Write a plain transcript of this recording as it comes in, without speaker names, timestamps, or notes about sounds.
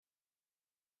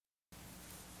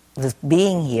this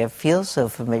being here feels so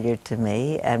familiar to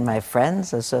me, and my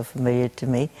friends are so familiar to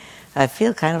me. I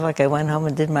feel kind of like I went home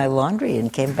and did my laundry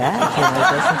and came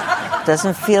back. It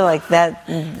doesn't feel like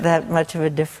that much of a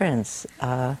difference.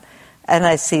 And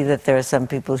I see that there are some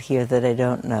people here that I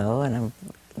don't know, and I'm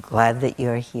glad that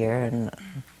you're here and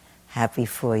happy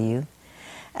for you.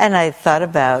 And I thought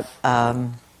about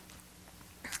the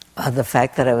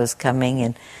fact that I was coming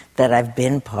and that I've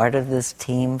been part of this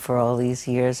team for all these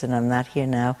years and I'm not here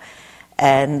now.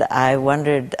 And I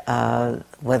wondered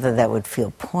whether that would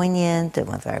feel poignant and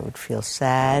whether I would feel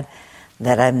sad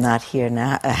that I'm not here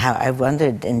now. I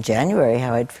wondered in January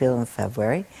how I'd feel in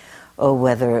February, or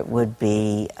whether it would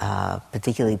be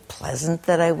particularly pleasant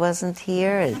that I wasn't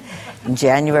here. In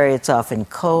January it's often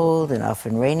cold and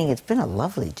often raining. It's been a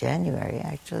lovely January,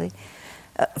 actually.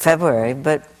 February,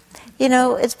 but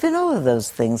it's been all of those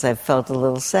things. I've felt a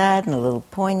little sad and a little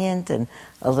poignant and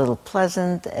a little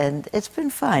pleasant, and it's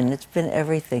been fine. It's been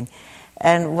everything.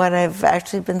 And what I've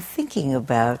actually been thinking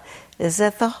about is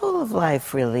that the whole of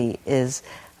life really is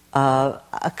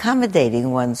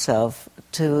accommodating oneself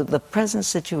to the present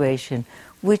situation,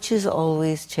 which is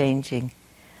always changing.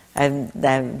 I'm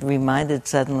reminded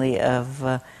suddenly of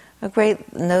a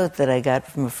great note that I got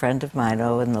from a friend of mine,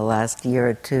 in the last year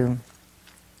or two,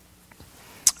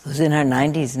 who's in her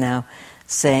 90s now,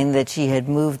 saying that she had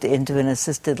moved into an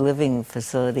assisted living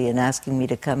facility and asking me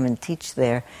to come and teach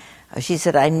there. She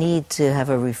said, I need to have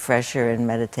a refresher in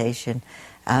meditation.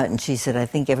 And she said, I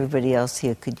think everybody else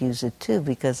here could use it too,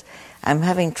 because I'm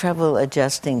having trouble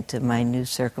adjusting to my new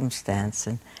circumstance.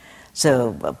 And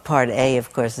so part A,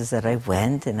 of course, is that I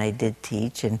went and I did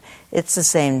teach. And it's the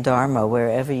same Dharma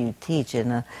wherever you teach,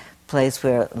 in a place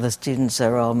where the students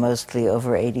are all mostly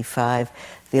over 85.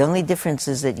 The only difference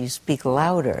is that you speak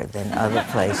louder than other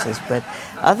places, but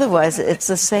otherwise it's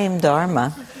the same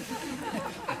Dharma.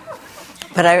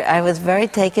 But I was very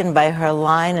taken by her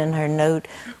line in her note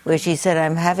where she said,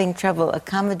 I'm having trouble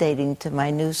accommodating to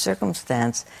my new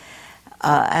circumstance.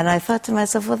 And I thought to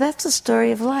myself, well, that's the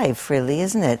story of life, really,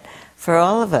 isn't it? For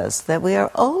all of us, that we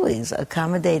are always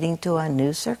accommodating to our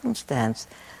new circumstance.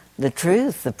 The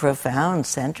truth, the profound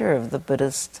center of the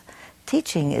Buddhist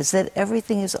teaching is that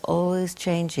everything is always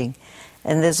changing.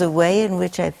 And there's a way in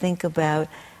which I think about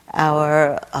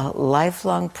our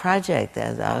lifelong project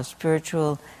as our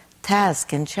spiritual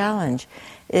task and challenge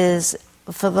is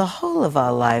for the whole of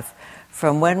our life,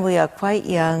 from when we are quite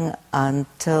young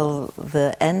until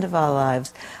the end of our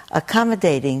lives,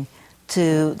 accommodating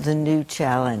to the new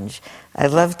challenge. I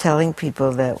love telling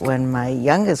people that when my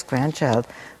youngest grandchild,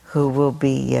 who will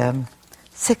be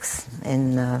 6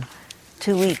 in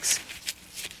 2 weeks,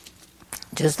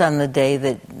 just on the day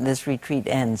that this retreat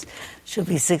ends, she'll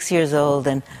be 6 years old,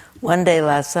 and one day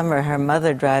last summer, her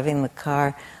mother driving the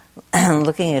car,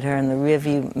 looking at her in the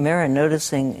rearview mirror,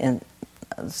 noticing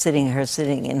sitting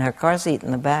in her car seat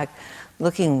in the back,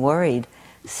 looking worried,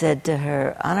 said to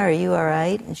her, Anna, are you all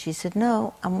right? And she said,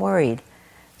 no, I'm worried.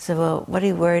 I said, well, what are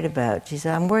you worried about? She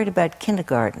said, I'm worried about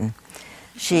kindergarten.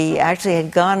 She actually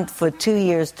had gone for 2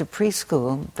 years to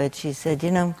preschool, but she said,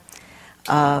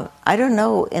 I don't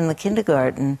know in the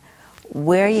kindergarten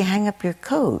where you hang up your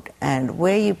coat and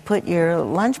where you put your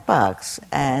lunchbox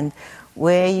and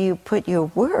where you put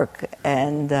your work.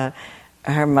 And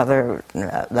her mother,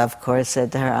 of course,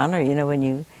 said to her, Anna, when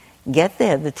you get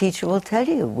there, the teacher will tell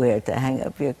you where to hang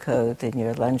up your coat and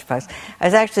your lunchbox. I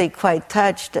was actually quite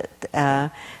touched,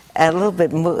 a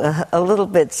little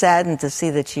bit saddened to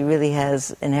see that she really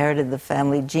has inherited the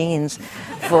family genes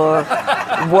for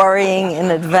worrying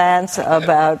in advance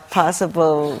about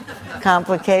possible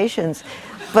complications.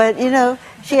 But,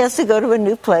 she has to go to a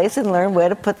new place and learn where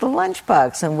to put the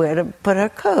lunchbox and where to put her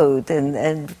coat.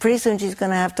 And pretty soon she's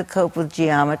going to have to cope with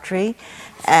geometry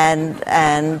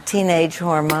and teenage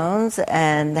hormones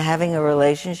and having a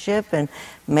relationship and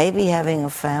maybe having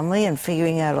a family and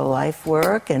figuring out a life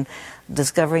work and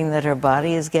discovering that her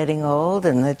body is getting old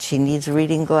and that she needs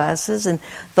reading glasses. And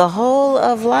the whole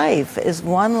of life is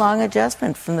one long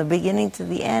adjustment from the beginning to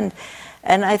the end.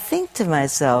 And I think to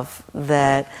myself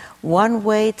that one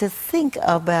way to think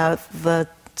about the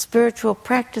spiritual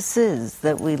practices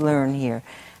that we learn here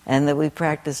and that we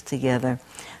practice together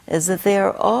is that they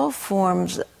are all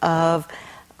forms of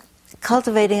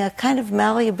cultivating a kind of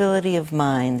malleability of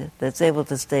mind that's able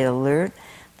to stay alert,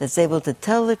 that's able to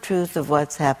tell the truth of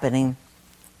what's happening,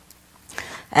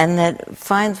 and that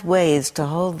finds ways to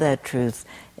hold that truth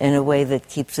in a way that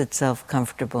keeps itself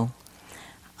comfortable.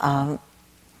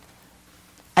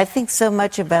 I think so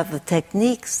much about the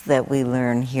techniques that we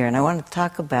learn here, and I want to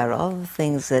talk about all the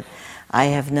things that I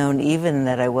have known even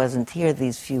that I wasn't here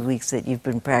these few weeks that you've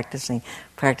been practicing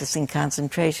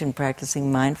concentration,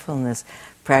 practicing mindfulness,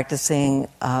 practicing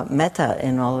metta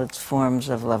in all its forms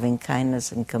of loving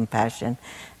kindness and compassion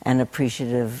and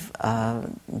appreciative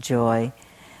joy.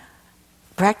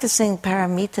 Practicing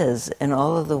paramitas in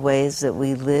all of the ways that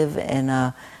we live in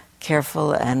a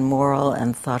careful and moral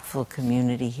and thoughtful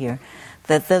community here.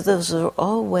 That those are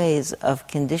all ways of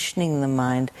conditioning the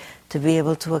mind to be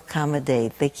able to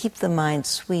accommodate. They keep the mind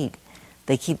sweet.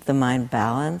 They keep the mind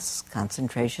balanced.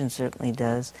 Concentration certainly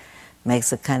does.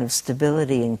 Makes a kind of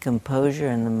stability and composure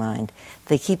in the mind.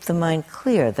 They keep the mind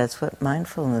clear. That's what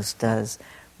mindfulness does.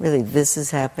 Really, this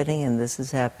is happening, and this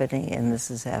is happening, and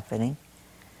this is happening.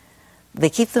 They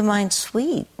keep the mind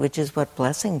sweet, which is what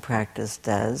blessing practice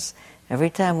does. Every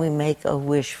time we make a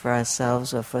wish for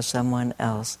ourselves or for someone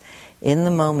else, in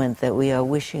the moment that we are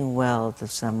wishing well to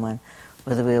someone,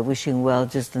 whether we are wishing well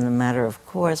just in a matter of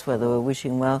course, whether we're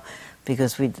wishing well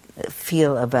because we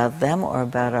feel about them or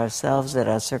about ourselves that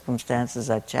our circumstances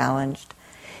are challenged,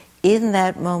 in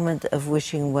that moment of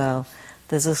wishing well,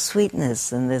 there's a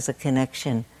sweetness and there's a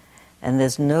connection, and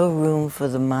there's no room for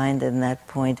the mind in that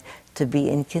point to be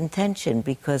in contention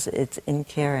because it's in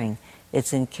caring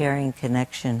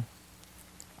connection.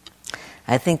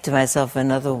 I think to myself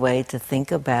another way to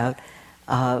think about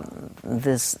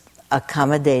this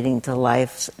accommodating to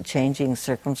life's changing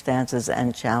circumstances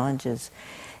and challenges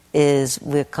is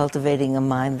we're cultivating a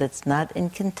mind that's not in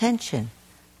contention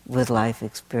with life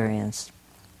experience,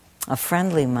 a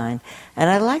friendly mind. And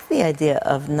I like the idea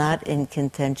of not in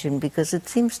contention because it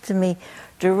seems to me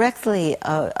directly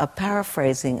a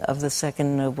paraphrasing of the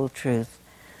second noble truth,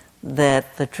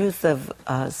 that the truth of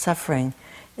suffering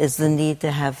is the need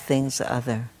to have things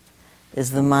other,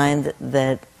 is the mind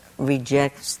that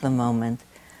rejects the moment,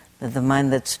 that the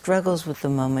mind that struggles with the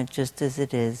moment just as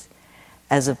it is,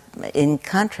 in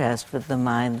contrast with the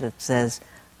mind that says,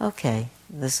 okay,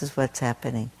 this is what's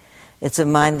happening. It's a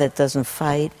mind that doesn't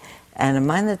fight, and a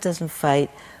mind that doesn't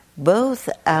fight both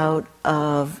out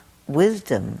of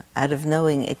wisdom, out of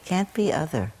knowing it can't be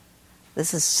other.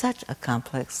 This is such a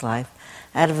complex life,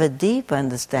 out of a deep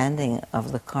understanding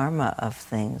of the karma of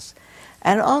things,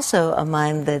 and also a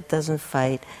mind that doesn't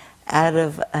fight out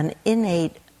of an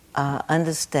innate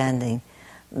understanding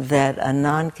that a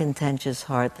non-contentious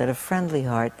heart, that a friendly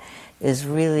heart, is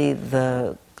really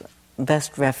the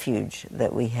best refuge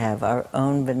that we have, our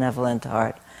own benevolent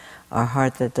heart, our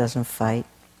heart that doesn't fight.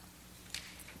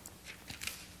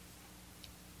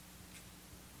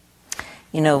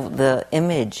 You know, the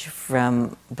image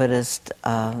from Buddhist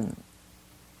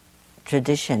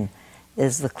tradition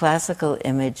is the classical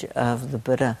image of the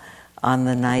Buddha on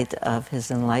the night of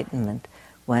his enlightenment,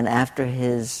 when after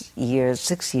his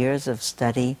 6 years of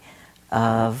study,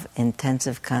 of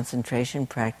intensive concentration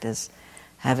practice,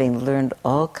 having learned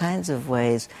all kinds of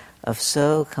ways of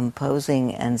so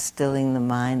composing and stilling the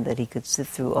mind that he could sit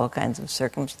through all kinds of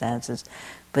circumstances,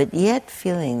 but yet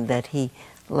feeling that he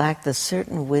lacked a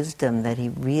certain wisdom that he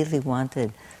really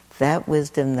wanted, that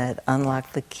wisdom that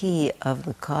unlocked the key of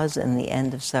the cause and the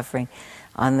end of suffering.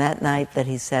 On that night that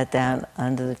he sat down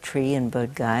under the tree in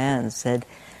Bodh Gaya and said,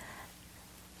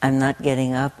 I'm not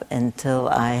getting up until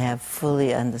I have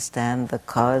fully understand the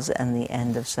cause and the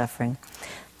end of suffering.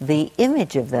 The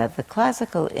image of that, the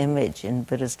classical image in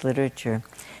Buddhist literature,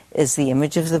 is the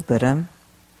image of the Buddha,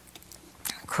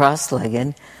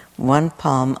 cross-legged, one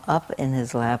palm up in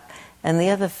his lap, and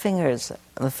the fingers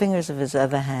of his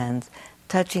other hand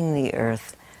touching the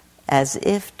earth, as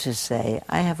if to say,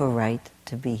 I have a right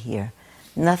to be here.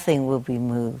 Nothing will be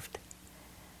moved.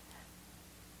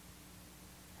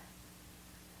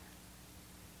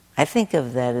 I think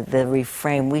of that, the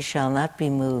refrain, we shall not be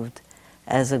moved,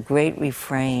 as a great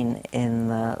refrain in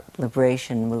the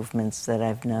liberation movements that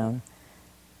I've known,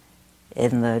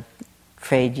 in the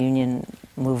trade union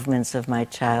movements of my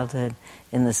childhood,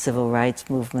 in the civil rights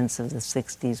movements of the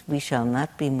 60s. We shall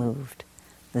not be moved.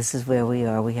 This is where we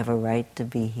are. We have a right to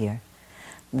be here.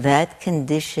 That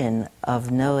condition of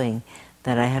knowing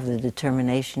that I have the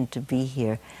determination to be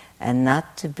here and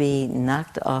not to be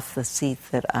knocked off the seat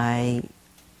that I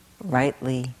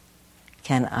rightly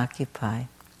can occupy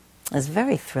is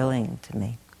very thrilling to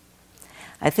me.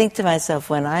 I think to myself,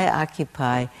 when I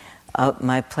occupy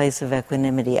my place of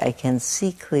equanimity, I can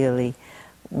see clearly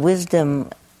wisdom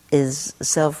is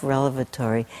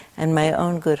self-revelatory, and my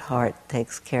own good heart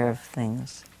takes care of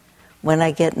things. When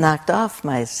I get knocked off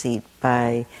my seat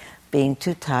by being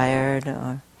too tired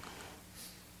or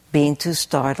being too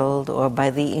startled, or by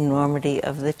the enormity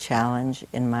of the challenge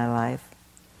in my life,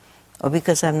 or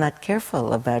because I'm not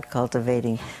careful about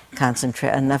cultivating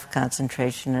enough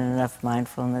concentration and enough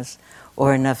mindfulness,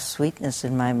 or enough sweetness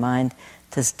in my mind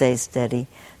to stay steady,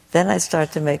 then I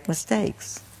start to make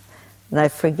mistakes. And I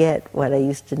forget what I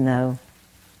used to know.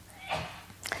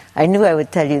 I knew I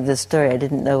would tell you this story. I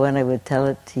didn't know when I would tell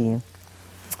it to you.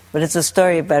 But it's a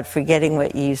story about forgetting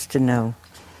what you used to know.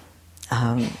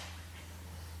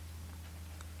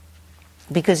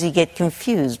 Because you get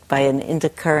confused by an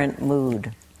intercurrent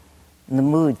mood. And the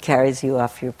mood carries you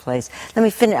off your place. Let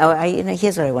me finish.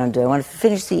 Here's what I want to do. I want to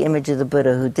finish the image of the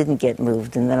Buddha who didn't get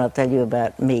moved, and then I'll tell you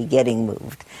about me getting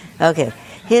moved. Okay,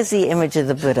 here's the image of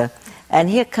the Buddha. And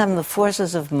here come the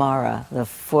forces of Mara, the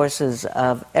forces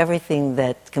of everything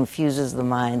that confuses the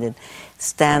mind and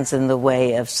stands in the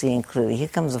way of seeing clearly. Here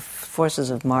comes the forces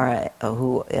of Mara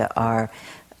who are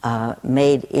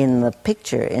made in the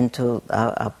picture into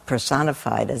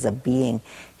personified as a being.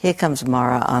 Here comes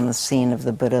Mara on the scene of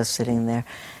the Buddha sitting there,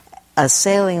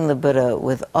 assailing the Buddha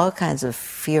with all kinds of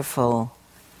fearful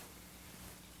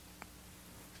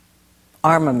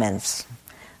armaments.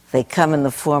 They come in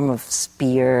the form of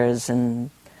spears and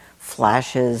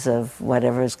flashes of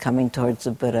whatever is coming towards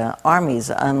the Buddha, armies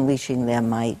unleashing their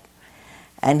might.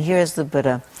 And here's the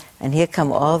Buddha, and here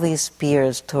come all these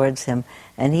spears towards him,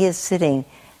 and he is sitting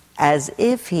as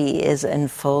if he is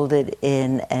enfolded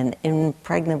in an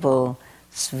impregnable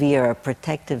sphere, a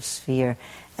protective sphere.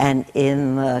 And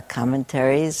in the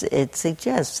commentaries, it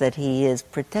suggests that he is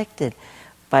protected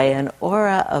by an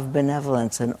aura of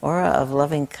benevolence, an aura of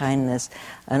loving kindness,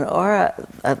 an aura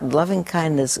of loving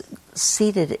kindness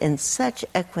seated in such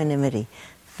equanimity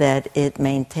that it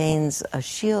maintains a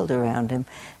shield around him.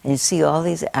 And you see all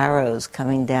these arrows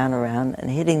coming down around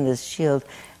and hitting this shield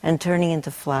and turning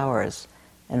into flowers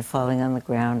and falling on the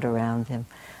ground around him.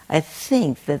 I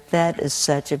think that that is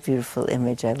such a beautiful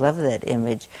image. I love that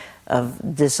image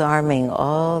of disarming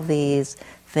all these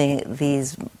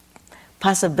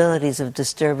possibilities of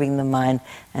disturbing the mind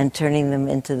and turning them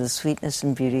into the sweetness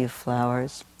and beauty of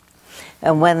flowers.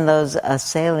 And when those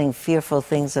assailing, fearful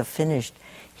things are finished,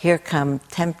 here come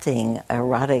tempting,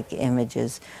 erotic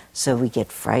images. So we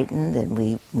get frightened and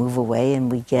we move away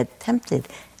and we get tempted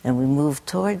and we move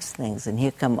towards things. And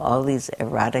here come all these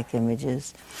erotic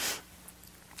images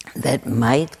that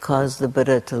might cause the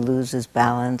Buddha to lose his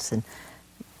balance and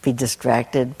be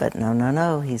distracted. But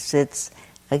no. He sits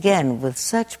again with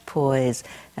such poise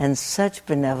and such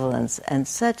benevolence and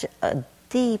such a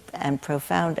deep and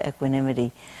profound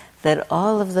equanimity that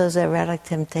all of those erotic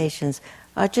temptations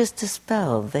are just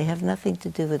dispelled. They have nothing to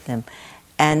do with him.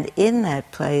 And in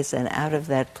that place and out of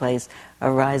that place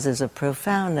arises a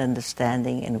profound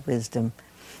understanding and wisdom.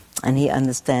 And he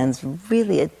understands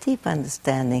really a deep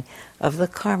understanding of the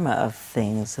karma of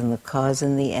things and the cause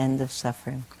and the end of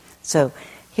suffering. So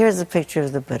here's a picture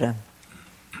of the Buddha.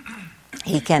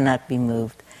 He cannot be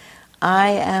moved. I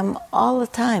am all the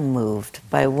time moved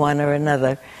by one or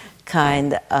another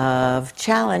kind of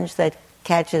challenge that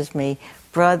catches me,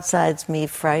 broadsides me,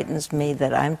 frightens me,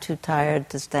 that I'm too tired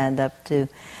to stand up to,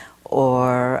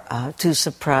 or too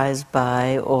surprised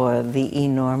by, or the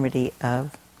enormity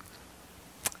of.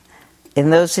 In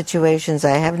those situations,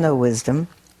 I have no wisdom,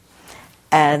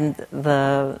 and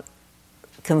the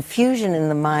confusion in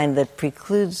the mind that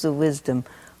precludes the wisdom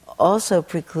also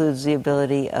precludes the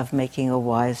ability of making a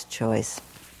wise choice.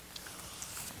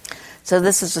 So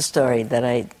this is a story that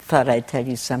I thought I'd tell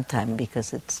you sometime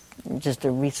because it's just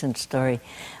a recent story.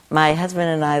 My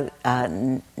husband and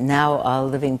I now are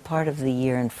living part of the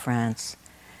year in France.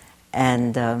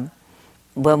 And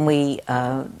when we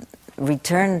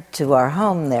returned to our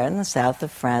home there in the south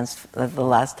of France, the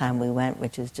last time we went,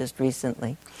 which is just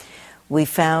recently, we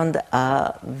found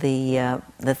that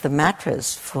the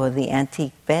mattress for the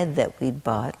antique bed that we'd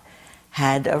bought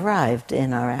had arrived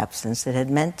in our absence. It had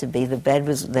meant to be. The bed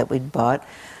that we'd bought,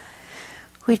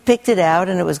 we picked it out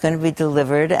and it was going to be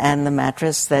delivered, and the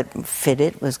mattress that fit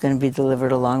it was going to be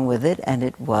delivered along with it, and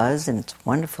it was, and it's a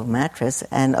wonderful mattress.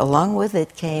 And along with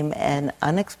it came an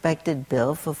unexpected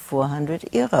bill for 400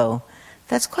 euro.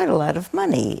 That's quite a lot of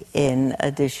money in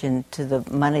addition to the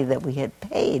money that we had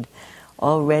paid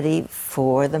already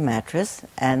for the mattress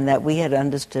and that we had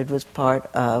understood was part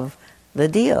of the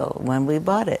deal when we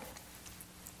bought it.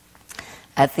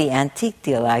 At the antique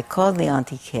deal, I called the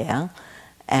antiquaire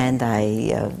and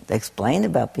I explained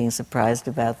about being surprised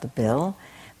about the bill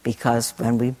because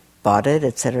when we bought it,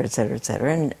 etc., etc.,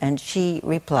 etc., and she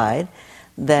replied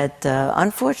that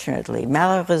unfortunately,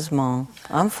 malheureusement,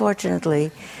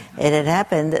 unfortunately, it had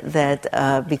happened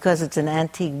that because it's an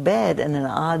antique bed and an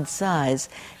odd size,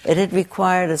 it had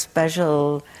required a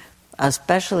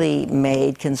specially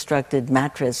made, constructed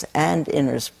mattress and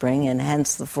inner spring, and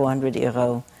hence the 400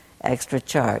 euro extra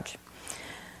charge.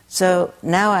 So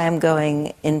now I am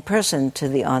going in person to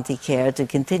the Auntie Care to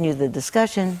continue the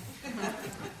discussion.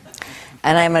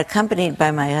 And I'm accompanied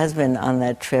by my husband on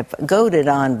that trip, goaded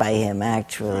on by him,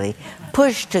 actually,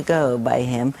 pushed to go by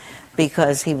him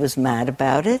because he was mad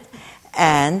about it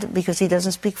and because he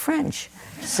doesn't speak French.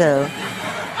 So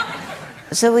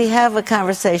we have a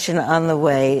conversation on the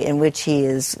way in which he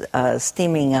is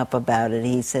steaming up about it.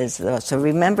 He says, so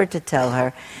remember to tell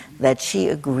her that she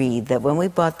agreed that when we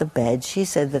bought the bed, she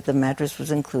said that the mattress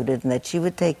was included and that she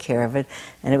would take care of it,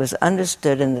 and it was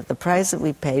understood, and that the price that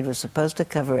we paid was supposed to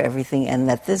cover everything, and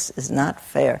that this is not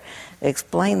fair.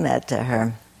 Explain that to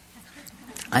her.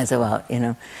 I said, well,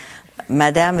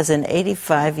 Madame is an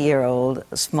 85-year-old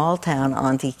small-town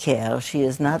Auntie Care. She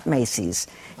is not Macy's.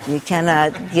 You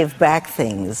cannot give back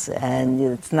things, and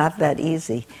it's not that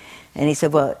easy. And he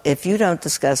said, well, if you don't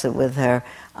discuss it with her,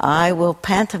 I will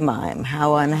pantomime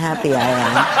how unhappy I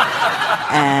am.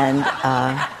 And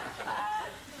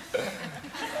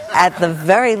at the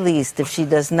very least, if she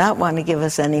does not want to give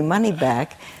us any money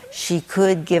back, she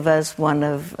could give us one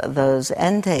of those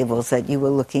end tables that you were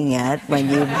looking at when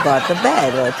you bought the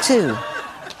bed, or two.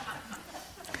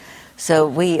 So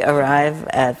we arrive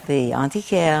at the Auntie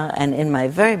Care, and in my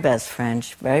very best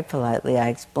French, very politely, I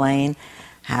explain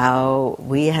how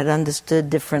we had understood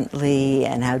differently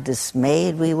and how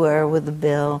dismayed we were with the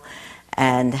bill,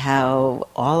 and how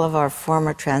all of our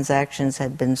former transactions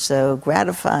had been so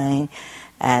gratifying,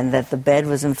 and that the bed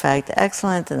was in fact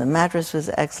excellent and the mattress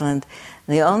was excellent.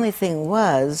 And the only thing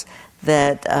was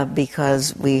that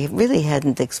because we really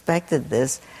hadn't expected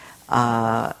this,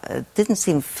 it didn't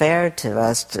seem fair to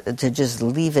us to just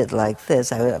leave it like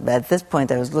this. At this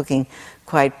point I was looking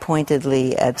quite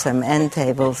pointedly at some end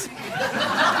tables.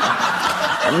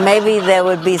 Maybe there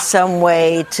would be some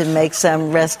way to make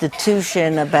some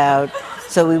restitution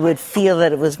so we would feel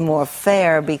that it was more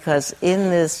fair, because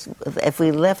if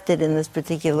we left it in this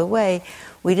particular way,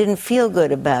 we didn't feel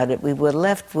good about it. We were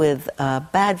left with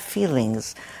bad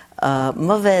feelings,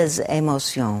 mauvaise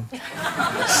émotion.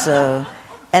 So,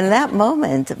 in that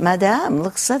moment, Madame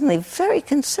looked suddenly very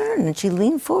concerned, and she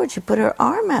leaned forward. She put her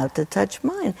arm out to touch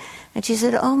mine, and she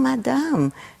said, "Oh,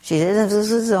 Madame," she said,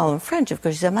 this is all in French, of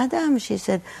course. She said, "Madame," she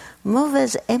said,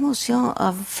 "mauvaise émotion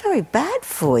are very bad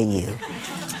for you."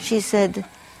 She said,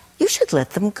 "You should let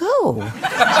them go."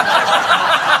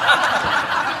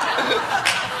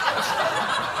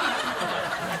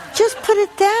 Just put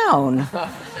it down.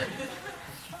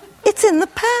 It's in the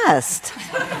past.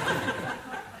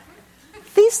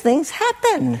 These things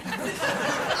happen.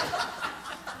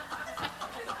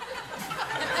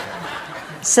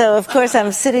 So, of course,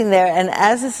 I'm sitting there, and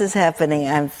as this is happening,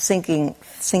 I'm thinking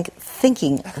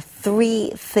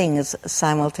three things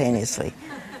simultaneously.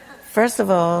 First of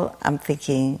all, I'm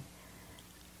thinking,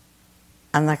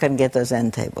 I'm not going to get those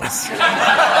end tables.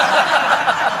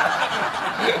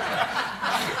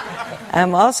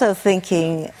 I'm also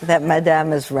thinking that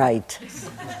Madame is right.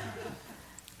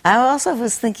 I also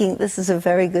was thinking, this is a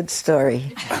very good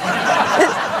story.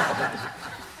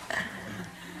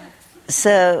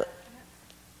 So,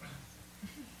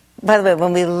 by the way,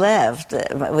 when we left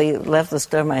the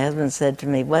store, my husband said to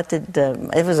me, it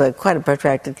was quite a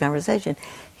protracted conversation.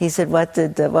 He said, what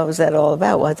was that all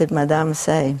about? What did Madame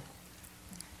say?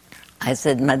 I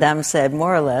said, Madame said,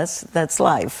 more or less, that's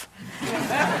life.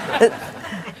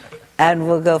 And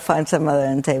we'll go find some other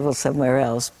end table somewhere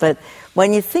else. But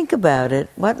when you think about it,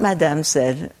 what Madame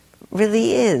said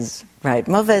really is right.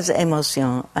 Mauvaise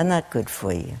émotion are not good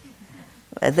for you.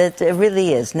 That it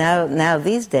really is. Now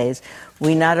these days,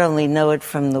 we not only know it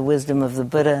from the wisdom of the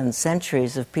Buddha and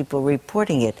centuries of people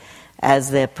reporting it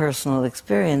as their personal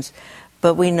experience,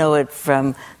 but we know it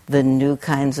from the new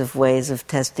kinds of ways of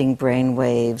testing brain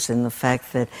waves, and the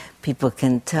fact that people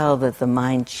can tell that the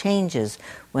mind changes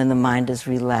when the mind is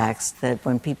relaxed, that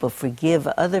when people forgive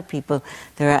other people,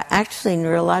 there are actually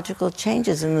neurological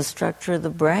changes in the structure of the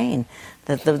brain,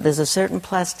 that there's a certain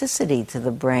plasticity to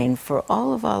the brain for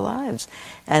all of our lives,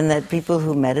 and that people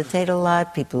who meditate a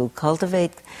lot, people who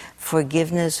cultivate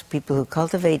forgiveness, people who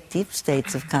cultivate deep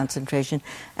states of concentration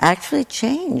actually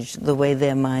change the way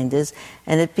their mind is,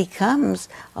 and it becomes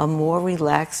a more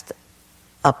relaxed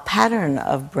pattern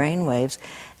of brain waves.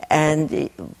 And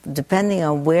depending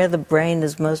on where the brain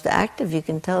is most active, you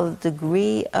can tell the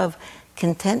degree of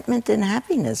contentment and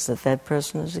happiness that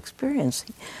person is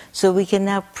experiencing. So we can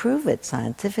now prove it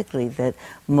scientifically that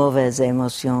mauvaises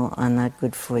émotions are not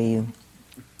good for you.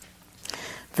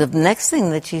 The next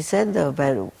thing that she said, though,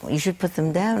 about you should put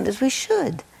them down, is we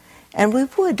should. And we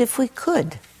would if we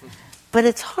could. But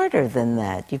it's harder than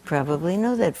that. You probably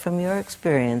know that from your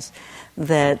experience,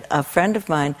 that a friend of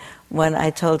mine, when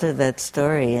I told her that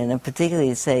story, and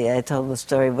particularly say I told the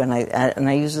story and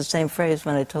I use the same phrase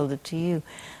when I told it to you,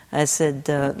 I said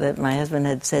that my husband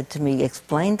had said to me,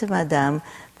 explain to Madame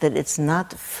that it's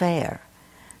not fair.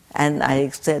 And I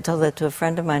told that to a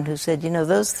friend of mine who said,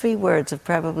 those 3 words have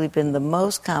probably been the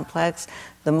most complex,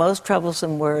 the most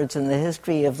troublesome words in the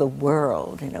history of the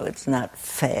world. It's not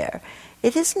fair.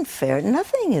 It isn't fair.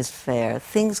 Nothing is fair.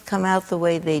 Things come out the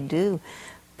way they do.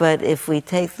 But if we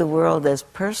take the world as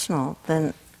personal,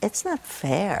 then it's not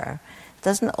fair. It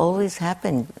doesn't always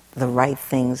happen, the right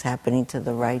things happening to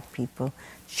the right people.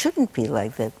 It shouldn't be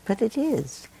like that, but it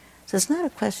is. So it's not a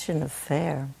question of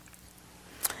fair.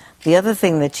 The other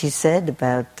thing that she said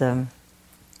about,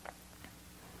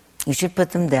 you should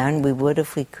put them down, we would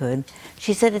if we could.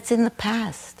 She said it's in the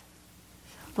past.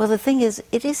 Well, the thing is,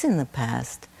 it is in the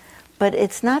past. But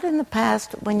it's not in the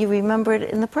past when you remember it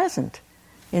in the present.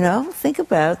 Think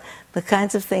about the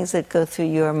kinds of things that go through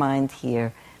your mind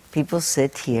here. People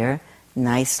sit here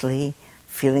nicely,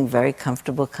 feeling very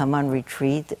comfortable, come on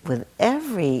retreat with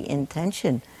every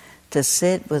intention to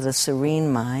sit with a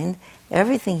serene mind.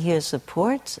 Everything here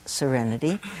supports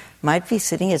serenity. Might be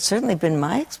sitting, it's certainly been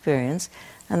my experience,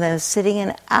 and then sitting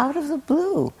and out of the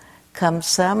blue comes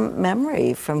some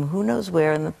memory from who knows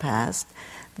where in the past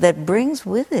that brings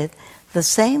with it the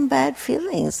same bad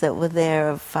feelings that were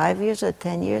there 5 years or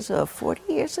 10 years or 40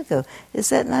 years ago. Is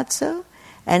that not so?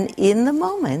 And in the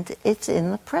moment, it's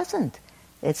in the present.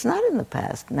 It's not in the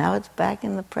past. Now it's back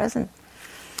in the present.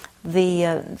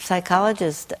 The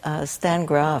psychologist Stan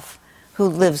Grof, who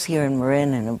lives here in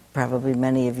Marin, and probably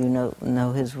many of you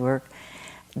know his work,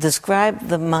 described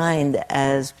the mind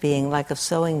as being like a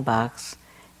sewing box.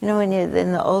 When you're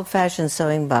in the old-fashioned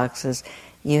sewing boxes,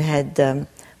 you had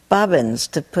bobbins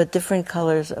to put different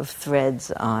colors of threads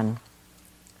on.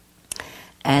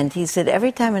 And he said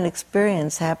every time an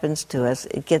experience happens to us,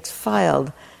 it gets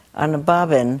filed on a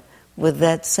bobbin with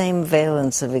that same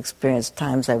valence of experience.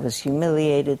 Times I was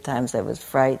humiliated, times I was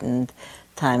frightened,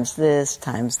 times this,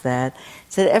 times that. He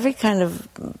said every kind of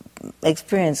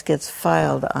experience gets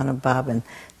filed on a bobbin.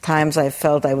 Times I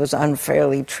felt I was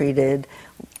unfairly treated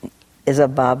is a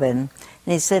bobbin.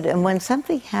 And he said, and when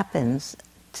something happens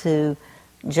to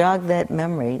jog that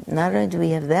memory, not only do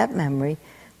we have that memory,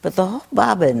 but the whole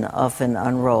bobbin often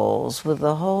unrolls with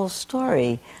the whole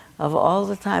story of all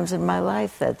the times in my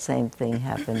life that same thing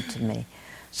happened to me.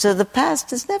 So the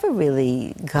past is never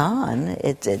really gone.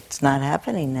 It's not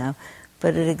happening now,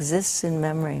 but it exists in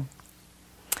memory.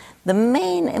 The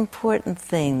main important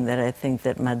thing that I think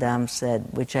that Madame said,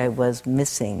 which I was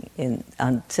missing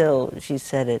until she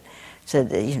said it, said,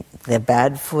 they're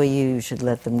bad for you, you should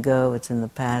let them go, it's in the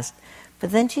past.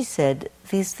 But then she said,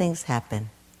 these things happen.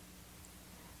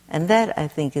 And that, I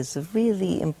think, is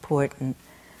really important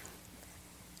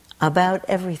about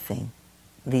everything.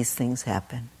 These things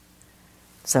happen.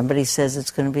 Somebody says it's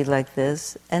going to be like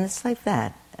this, and it's like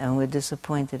that, and we're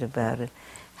disappointed about it.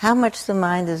 How much the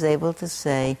mind is able to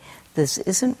say, this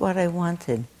isn't what I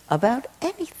wanted about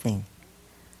anything,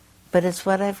 but it's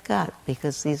what I've got,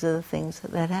 because these are the things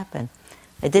that happen.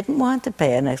 I didn't want to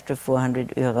pay an extra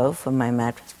 400 euro for my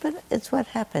mattress, but it's what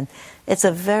happened. It's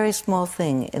a very small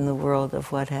thing in the world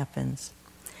of what happens.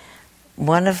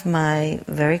 One of my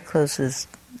very closest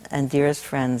and dearest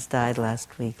friends died last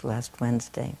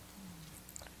Wednesday.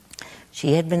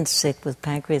 She had been sick with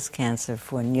pancreas cancer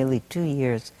for nearly 2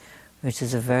 years, which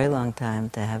is a very long time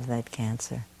to have that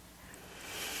cancer.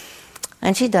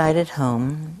 And she died at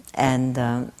home,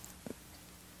 and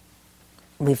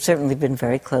we've certainly been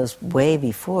very close way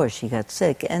before she got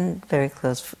sick, and very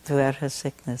close throughout her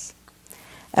sickness.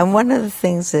 And one of the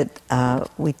things that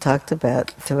we talked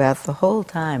about throughout the whole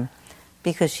time,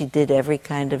 because she did every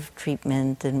kind of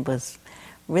treatment and was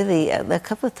really, a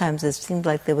couple of times it seemed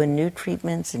like there were new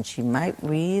treatments and she might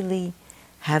really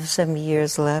have some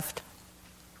years left.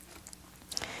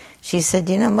 She said,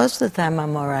 most of the time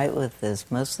I'm all right with this.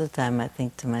 Most of the time I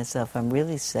think to myself, I'm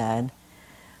really sad.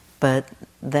 But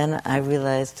then I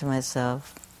realized to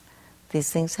myself,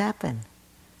 these things happen.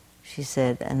 She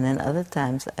said, and then other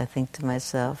times I think to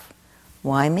myself,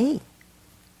 why me?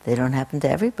 They don't happen to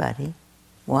everybody.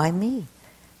 Why me?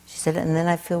 She said, and then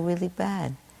I feel really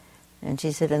bad. And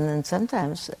she said, and then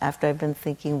sometimes after I've been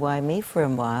thinking why me for a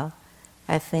while,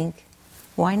 I think,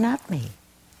 why not me?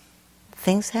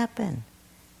 Things happen.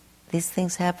 These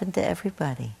things happen to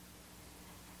everybody.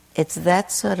 It's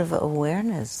that sort of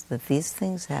awareness that these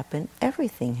things happen,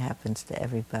 everything happens to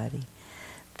everybody,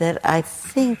 that I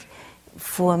think,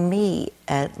 for me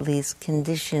at least,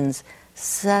 conditions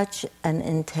such an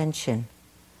intention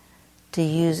to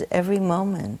use every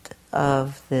moment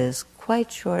of this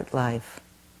quite short life,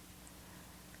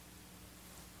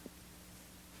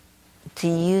 to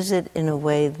use it in a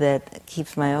way that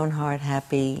keeps my own heart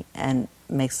happy and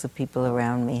makes the people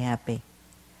around me happy.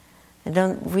 I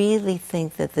don't really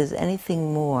think that there's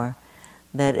anything more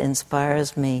that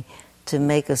inspires me to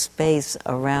make a space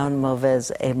around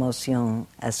mauvaise émotion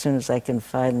as soon as I can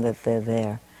find that they're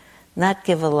there. Not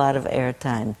give a lot of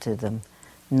airtime to them.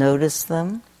 Notice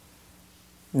them,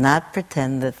 not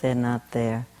pretend that they're not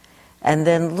there, and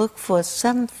then look for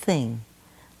something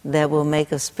that will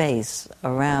make a space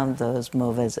around those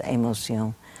mauvaises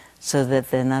émotions so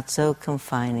that they're not so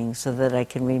confining, so that I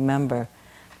can remember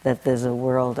that there's a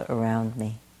world around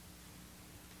me,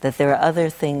 that there are other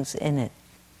things in it.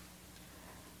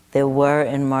 There were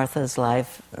in Martha's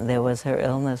life, there was her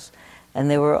illness, and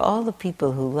there were all the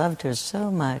people who loved her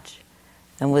so much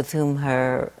and with whom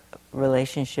her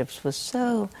relationships were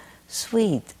so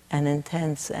sweet and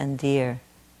intense and dear.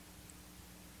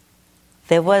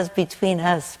 There was between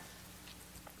us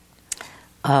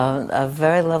a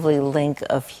very lovely link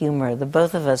of humor. The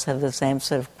both of us have the same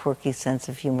sort of quirky sense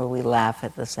of humor. We laugh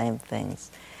at the same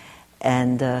things.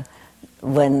 And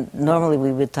when normally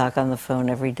we would talk on the phone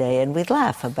every day and we'd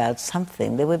laugh about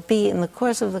something. There would be, in the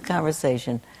course of the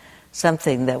conversation,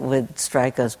 something that would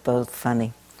strike us both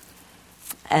funny.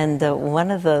 And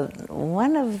one of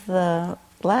the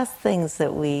last things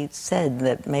that we said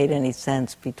that made any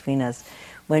sense between us,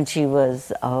 when she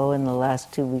was, in the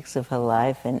last 2 weeks of her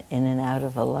life and in and out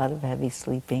of a lot of heavy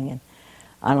sleeping and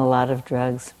on a lot of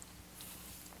drugs.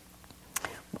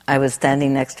 I was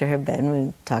standing next to her bed and we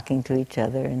were talking to each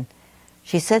other, and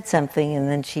she said something and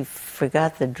then she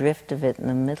forgot the drift of it in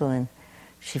the middle, and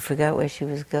she forgot where she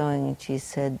was going, and she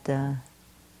said,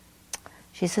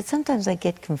 sometimes I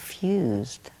get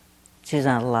confused. She was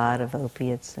on a lot of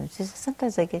opiates, and she said,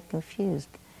 sometimes I get confused.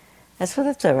 I said,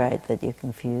 well, that's all right that you're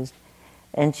confused.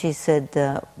 And she said,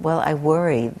 well, I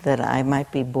worry that I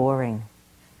might be boring.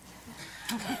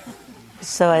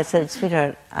 So I said,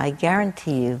 sweetheart, I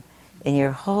guarantee you, in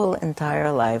your whole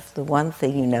entire life, the one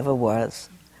thing you never was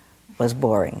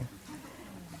boring.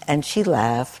 And she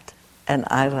laughed, and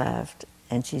I laughed,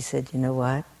 and she said, you know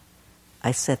what?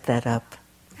 I set that up.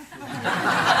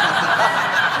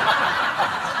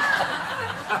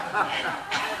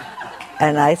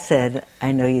 And I said,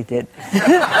 I know you did.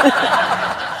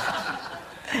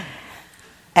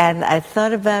 And I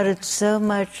thought about it so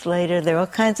much later. There are all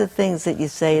kinds of things that you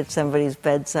say at somebody's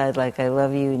bedside, like, I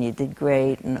love you, and you did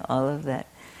great, and all of that.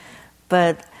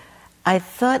 But I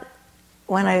thought,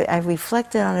 when I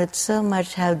reflected on it so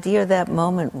much, how dear that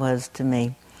moment was to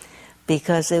me.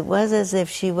 Because it was as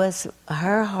if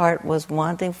her heart was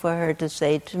wanting for her to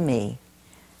say to me,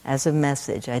 as a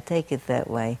message, I take it that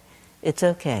way, it's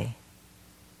okay.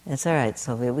 It's all right,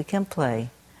 Sylvia, we can play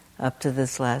up to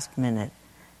this last minute.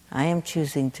 I am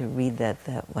choosing to read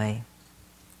that way.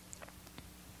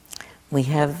 We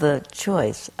have the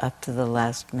choice up to the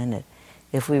last minute.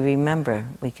 If we remember,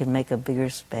 we can make a bigger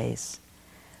space.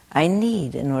 I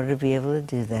need, in order to be able to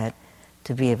do that,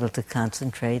 to be able to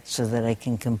concentrate so that I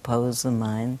can compose the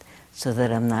mind, so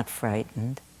that I'm not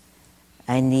frightened.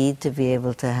 I need to be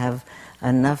able to have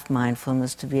enough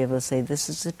mindfulness to be able to say, this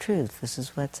is the truth, this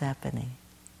is what's happening.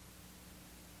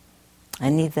 I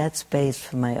need that space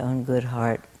for my own good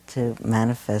heart to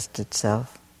manifest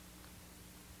itself.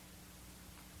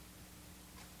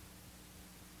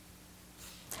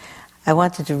 I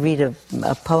wanted to read a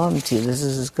poem to you. This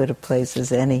is as good a place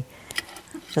as any,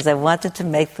 because I wanted to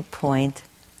make the point,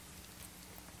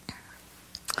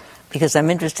 because I'm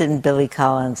interested in Billy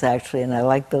Collins, actually, and I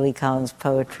like Billy Collins'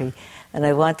 poetry, and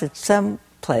I wanted some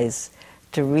place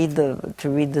to read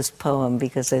this poem,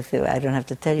 because I feel I don't have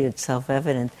to tell you, it's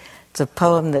self-evident. It's a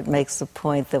poem that makes the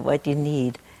point that what you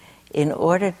need in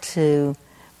order to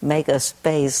make a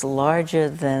space larger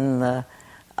than the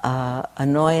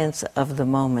annoyance of the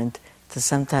moment, to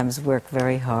sometimes work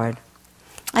very hard.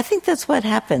 I think that's what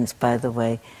happens, by the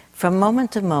way. From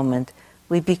moment to moment,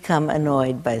 we become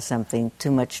annoyed by something.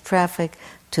 Too much traffic,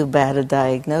 too bad a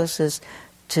diagnosis,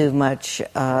 too much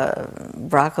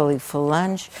broccoli for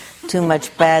lunch, too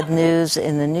much bad news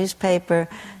in the newspaper,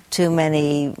 too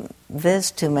many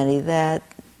this, too many that.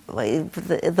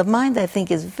 The mind, I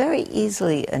think, is very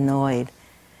easily annoyed.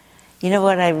 You know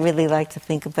what I really like to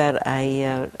think about?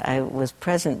 I was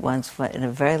present once in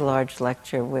a very large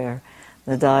lecture where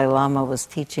the Dalai Lama was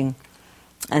teaching,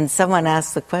 and someone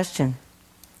asked the question.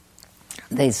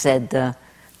 They said, do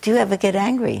you ever get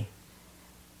angry?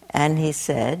 And he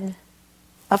said,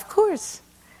 of course.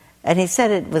 And he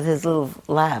said it with his little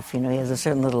laugh, he has a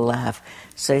certain little laugh.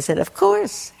 So he said, of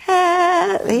course.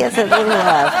 He has a little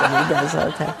laugh that he does all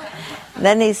the time.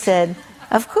 Then he said,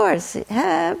 of course,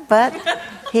 but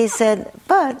he said,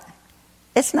 but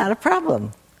it's not a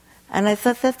problem. And I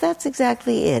thought that's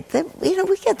exactly it. That,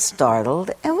 we get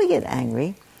startled and we get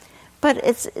angry, but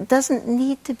it doesn't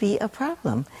need to be a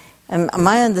problem. And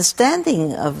my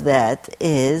understanding of that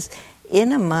is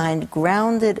in a mind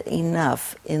grounded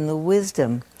enough in the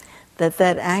wisdom that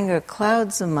anger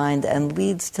clouds the mind and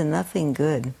leads to nothing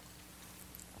good,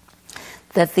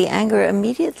 that the anger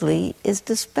immediately is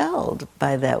dispelled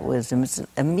by that wisdom. It's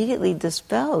immediately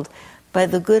dispelled by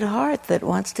the good heart that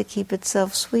wants to keep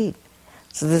itself sweet.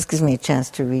 So this gives me a chance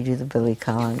to read you the Billy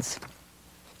Collins.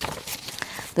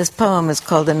 This poem is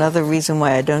called Another Reason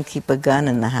Why I Don't Keep a Gun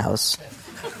in the House.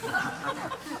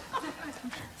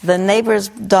 The neighbor's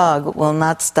dog will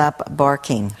not stop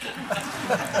barking.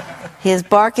 He is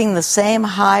barking the same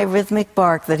high rhythmic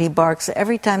bark that he barks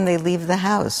every time they leave the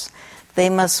house. They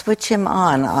must switch him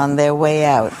on their way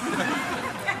out.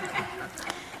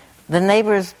 The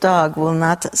neighbor's dog will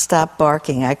not stop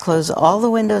barking. I close all the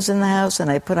windows in the house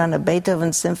and I put on a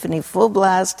Beethoven symphony full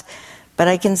blast, but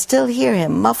I can still hear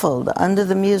him muffled under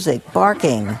the music,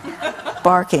 barking,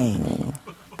 barking,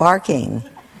 barking.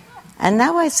 And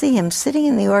now I see him sitting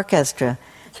in the orchestra,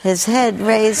 his head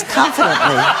raised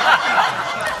confidently,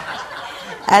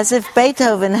 as if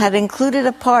Beethoven had included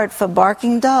a part for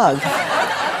barking dog.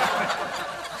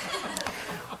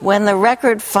 When the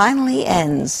record finally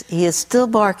ends, he is still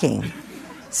barking,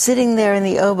 sitting there in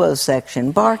the oboe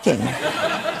section, barking.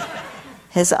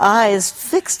 His eyes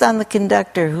fixed on the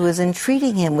conductor who is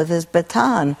entreating him with his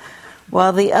baton,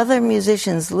 while the other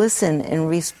musicians listen in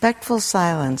respectful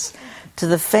silence to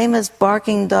the famous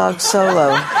barking dog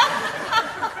solo,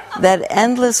 that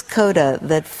endless coda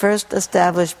that first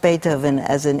established Beethoven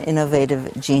as an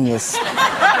innovative genius.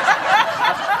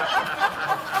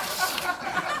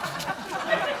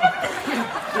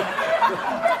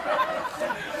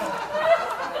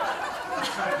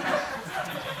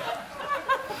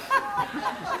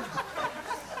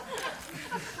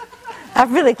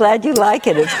 I'm really glad you like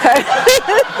it.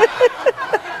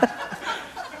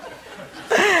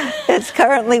 It's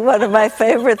currently one of my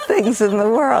favorite things in the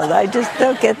world. I just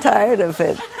don't get tired of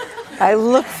it. I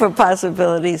look for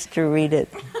possibilities to read it.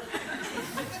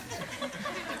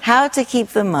 How to keep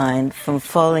the mind from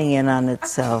falling in on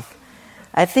itself.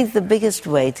 I think the biggest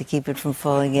way to keep it from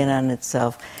falling in on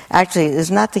itself, actually,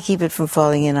 is not to keep it from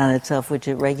falling in on itself, which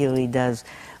it regularly does,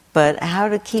 but how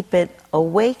to keep it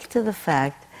awake to the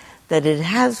fact that it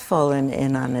has fallen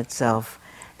in on itself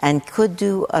and could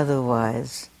do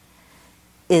otherwise,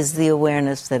 is the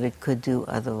awareness that it could do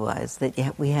otherwise,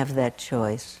 that we have that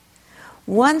choice.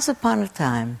 Once upon a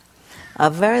time, a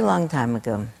very long time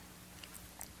ago,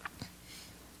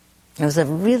 it was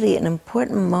really an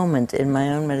important moment in my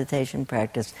own meditation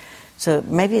practice. So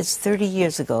maybe it's 30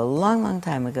 years ago, a long, long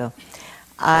time ago.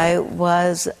 I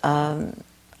was a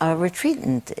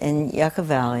retreatant in Yucca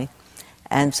Valley,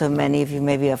 and so many of you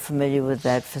maybe are familiar with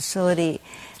that facility.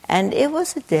 And it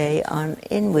was a day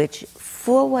in which,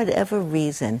 for whatever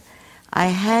reason, I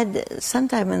had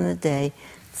sometime in the day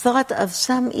thought of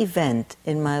some event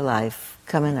in my life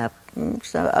coming up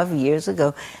of years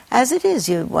ago. As it is,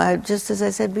 just as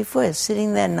I said before,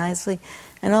 sitting there nicely,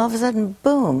 and all of a sudden,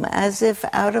 boom, as if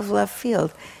out of left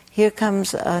field, here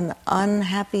comes an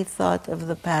unhappy thought of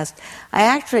the past. I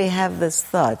actually have this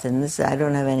thought, and I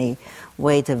don't have any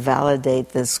way to validate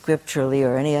this scripturally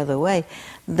or any other way,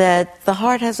 that the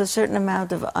heart has a certain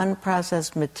amount of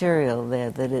unprocessed material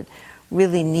there that it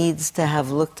really needs to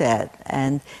have looked at,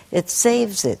 and it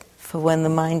saves it for when the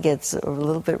mind gets a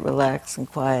little bit relaxed and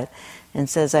quiet and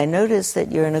says, I notice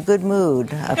that you're in a good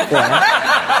mood up there.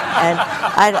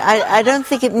 And I don't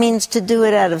think it means to do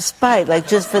it out of spite, like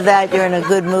just for that you're in a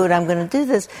good mood, I'm going to do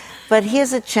this. But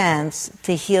here's a chance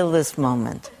to heal this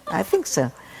moment. I think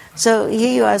so. So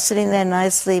here you are sitting there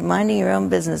nicely, minding your own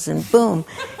business, and boom,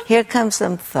 here comes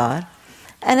some thought.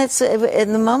 And it's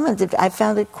in the moment, I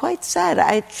found it quite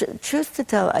sad. Truth to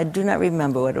tell, I do not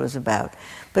remember what it was about.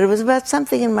 But it was about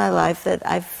something in my life that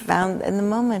I found in the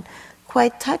moment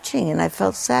quite touching, and I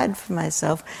felt sad for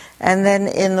myself. And then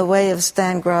in the way of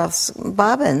Stan Groff's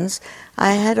Bobbins,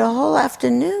 I had a whole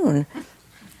afternoon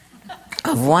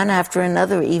of one after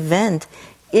another event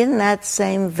in that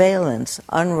same valence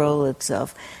unroll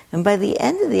itself. And by the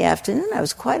end of the afternoon, I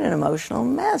was quite an emotional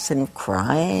mess and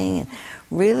crying and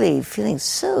really feeling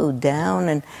so down.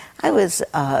 And I was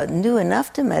new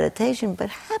enough to meditation, but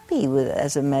happy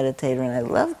as a meditator. And I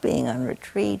loved being on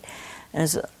retreat. And I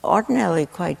was ordinarily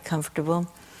quite comfortable.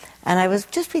 And I was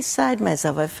just beside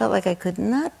myself. I felt like I could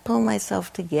not pull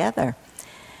myself together.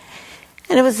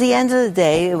 And it was the end of the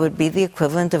day. It would be the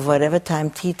equivalent of whatever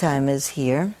time tea time is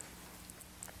here.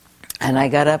 And I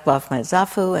got up off my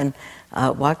zafu and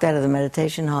walked out of the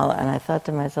meditation hall, and I thought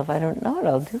to myself, I don't know what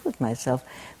I'll do with myself.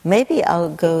 Maybe I'll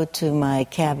go to my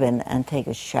cabin and take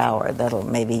a shower. That'll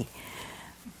maybe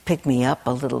pick me up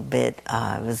a little bit.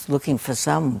 I was looking for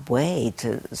some way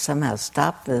to somehow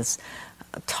stop this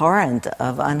torrent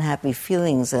of unhappy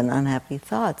feelings and unhappy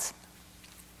thoughts,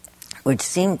 which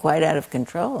seemed quite out of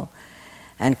control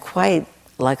and quite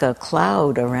like a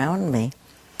cloud around me.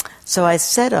 So I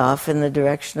set off in the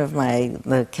direction of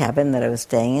the cabin that I was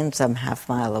staying in, some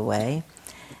half-mile away,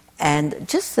 and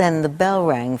just then the bell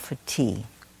rang for tea.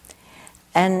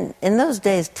 And in those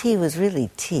days, tea was really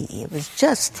tea. It was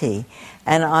just tea.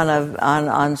 And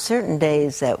on certain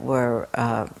days that were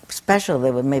special,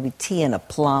 there were maybe tea and a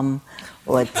plum,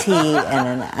 or tea and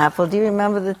an apple. Do you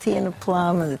remember the tea and a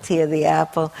plum and the tea of the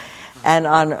apple? And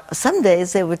on some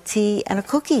days, there were tea and a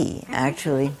cookie,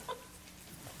 actually.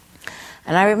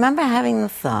 And I remember having the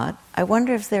thought, I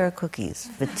wonder if there are cookies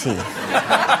for tea.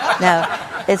 Now,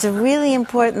 it's really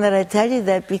important that I tell you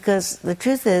that, because the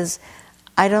truth is,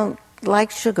 I don't like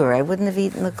sugar. I wouldn't have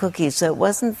eaten the cookies. So it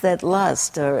wasn't that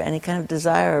lust or any kind of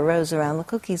desire arose around the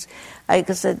cookies.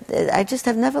 Because I just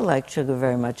have never liked sugar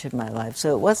very much in my life.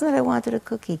 So it wasn't that I wanted a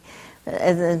cookie.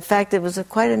 In fact, it was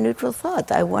quite a neutral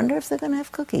thought. I wonder if they're going to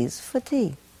have cookies for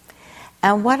tea.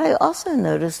 And what I also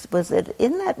noticed was that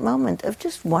in that moment of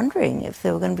just wondering if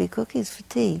there were going to be cookies for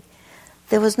tea,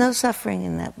 there was no suffering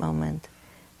in that moment.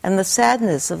 And the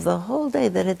sadness of the whole day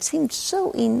that had seemed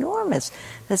so enormous,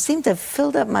 that seemed to have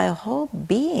filled up my whole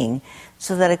being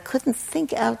so that I couldn't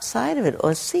think outside of it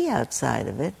or see outside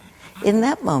of it, in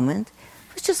that moment,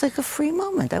 it was just like a free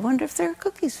moment. I wonder if there are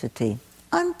cookies for tea.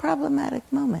 Unproblematic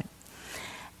moment.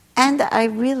 And I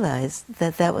realized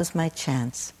that that was my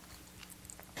chance.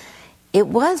 It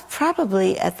was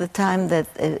probably at the time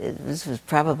that, this was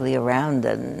probably around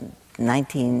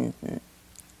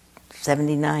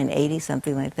 1979, 80,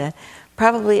 something like that,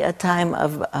 probably a time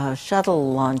of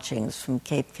shuttle launchings from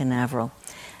Cape Canaveral.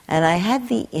 And I had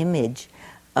the image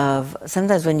of,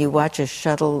 sometimes when you watch a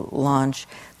shuttle launch,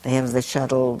 they have the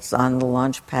shuttles on the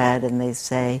launch pad and they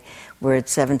say, we're at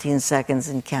 17 seconds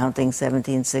and counting,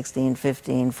 17, 16,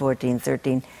 15, 14,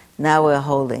 13. Now we're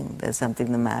holding, there's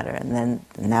something the matter. And then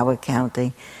now we're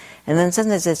counting. And then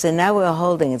sometimes they say, now we're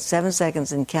holding, it's 7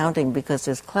 seconds and counting because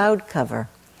there's cloud cover.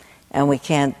 And we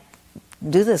can't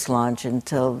do this launch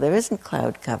until there isn't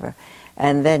cloud cover.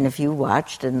 And then if you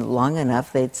watched and long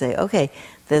enough, they'd say, okay,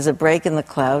 there's a break in the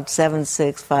cloud, 7,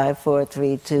 6, 5, 4,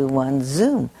 3, 2, 1,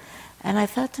 zoom. And I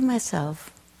thought to myself,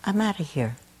 I'm out of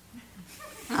here.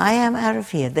 I am out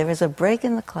of here. There is a break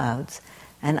in the clouds,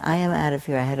 and I am out of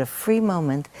here. I had a free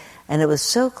moment, and it was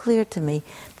so clear to me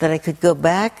that I could go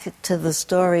back to the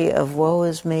story of woe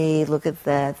is me, look at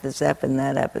that, this happened, the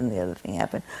other thing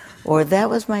happened. Or that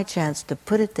was my chance to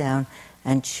put it down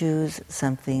and choose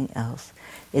something else.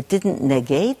 It didn't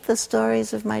negate the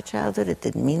stories of my childhood. It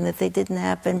didn't mean that they didn't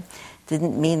happen. It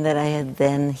didn't mean that I had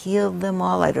then healed them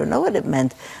all. I don't know what it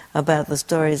meant about the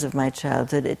stories of my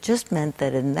childhood. It just meant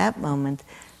that in that moment,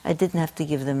 I didn't have to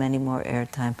give them any more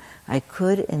airtime. I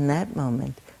could, in that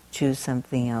moment, choose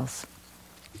something else.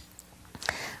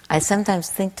 I sometimes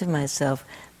think to myself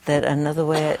that another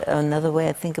way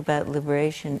I think about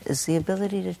liberation is the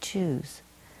ability to choose.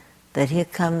 That here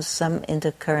comes some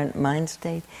intercurrent mind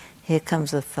state, here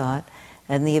comes a thought,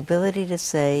 and the ability to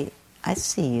say, I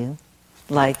see you,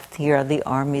 like here are the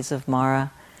armies of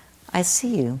Mara, I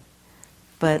see you,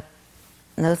 but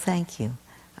no thank you.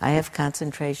 I have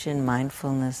concentration,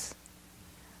 mindfulness,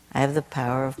 I have the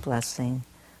power of blessing,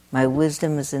 my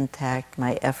wisdom is intact,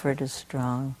 my effort is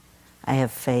strong, I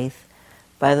have faith.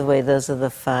 By the way, those are the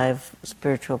 5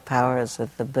 spiritual powers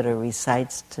that the Buddha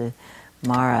recites to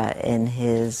Mara in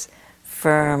his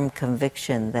firm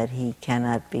conviction that he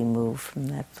cannot be moved from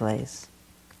that place.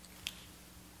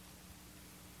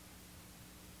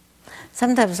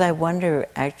 Sometimes I wonder,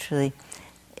 actually,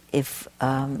 if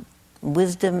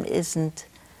wisdom isn't,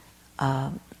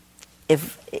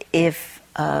 if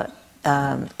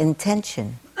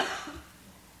intention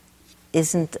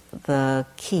isn't the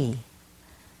key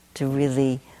to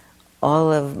really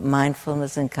all of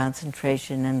mindfulness and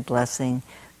concentration and blessing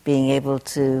being able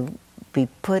to be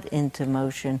put into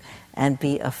motion and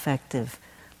be effective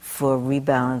for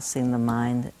rebalancing the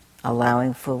mind,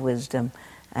 allowing for wisdom,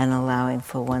 and allowing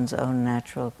for one's own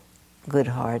natural good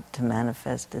heart to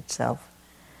manifest itself.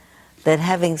 That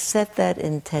having set that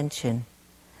intention,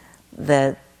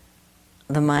 that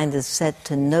the mind is set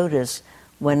to notice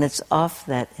when it's off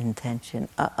that intention.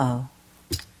 Uh-oh.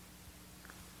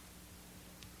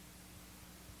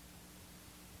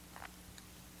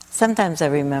 Sometimes I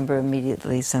remember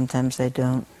immediately, sometimes I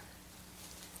don't.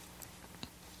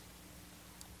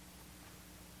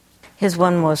 Here's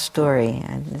one more story,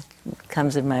 and it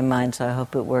comes in my mind, so I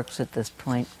hope it works at this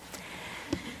point.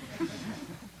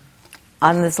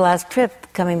 On this last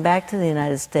trip, coming back to the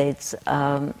United States,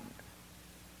 I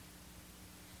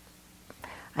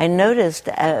noticed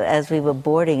as we were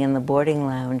boarding in the boarding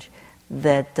lounge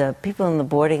that people in the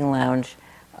boarding lounge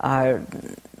are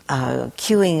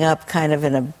queuing up kind of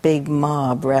in a big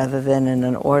mob rather than in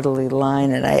an orderly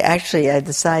line. And I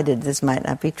decided this might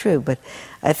not be true, but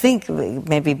I think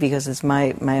maybe because it's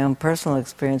my own personal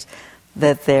experience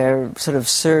that they're sort of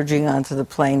surging onto the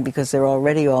plane because they're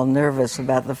already all nervous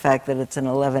about the fact that it's an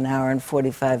 11-hour and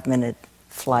 45-minute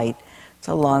flight. It's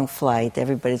a long flight.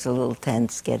 Everybody's a little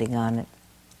tense getting on it.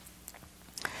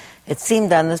 It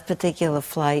seemed on this particular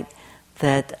flight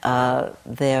that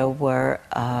there were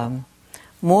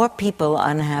more people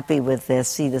unhappy with their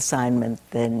seat assignment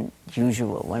than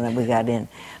usual when we got in.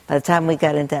 By the time we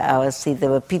got into our seat, there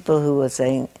were people who were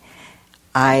saying,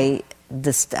 I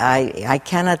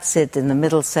cannot sit in the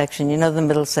middle section. You know the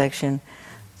middle section?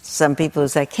 Some people who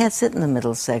say, I can't sit in the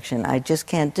middle section. I just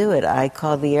can't do it. I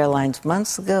called the airlines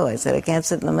months ago. I said, I can't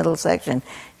sit in the middle section.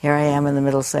 Here I am in the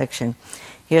middle section.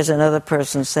 Here's another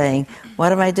person saying,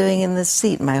 what am I doing in this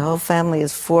seat? My whole family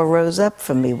is 4 rows up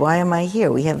from me. Why am I here?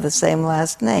 We have the same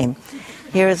last name.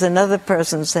 Here is another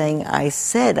person saying, I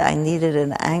said I needed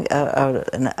an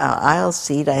aisle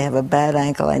seat. I have a bad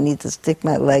ankle. I need to stick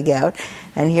my leg out.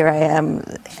 And here I am.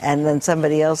 And then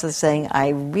somebody else is saying, I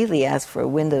really asked for a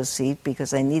window seat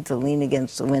because I need to lean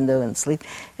against the window and sleep.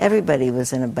 Everybody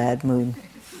was in a bad mood.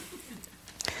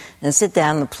 And sit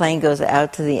down, the plane goes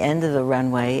out to the end of the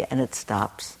runway and it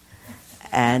stops.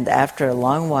 And after a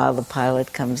long while, the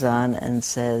pilot comes on and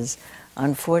says,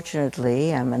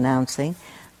 unfortunately, I'm announcing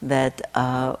that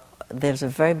there's a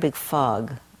very big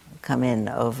fog come in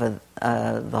over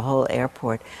the whole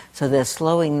airport, so they're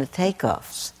slowing the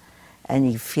takeoffs.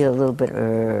 And you feel a little bit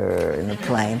in the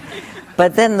plane.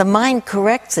 But then the mind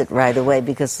corrects it right away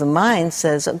because the mind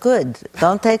says, oh, good,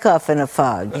 don't take off in a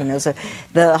fog. So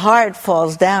the heart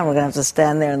falls down, we're going to have to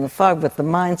stand there in the fog, but the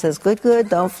mind says, good,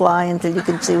 don't fly until you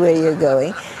can see where you're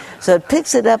going. So it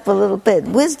picks it up a little bit.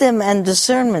 Wisdom and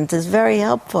discernment is very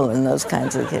helpful in those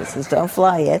kinds of cases. Don't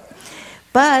fly yet.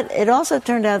 But it also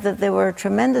turned out that there were a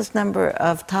tremendous number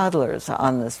of toddlers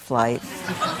on this flight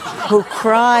who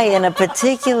cry in a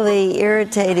particularly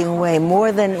irritating way,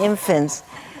 more than infants,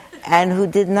 and who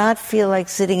did not feel like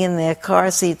sitting in their car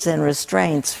seats and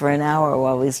restraints for an hour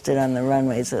while we stood on the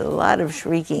runway. So a lot of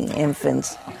shrieking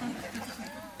infants.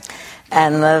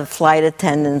 And the flight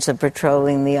attendants are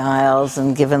patrolling the aisles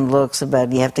and giving looks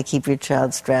about you have to keep your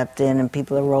child strapped in, and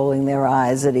people are rolling their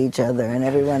eyes at each other, and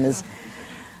everyone is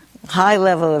high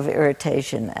level of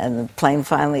irritation. And the plane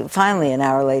finally an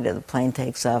hour later, the plane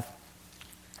takes off.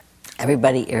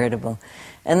 Everybody irritable.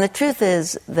 And the truth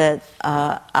is that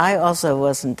I also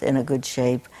wasn't in a good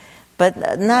shape,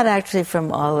 but not actually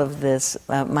from all of this.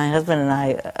 My husband and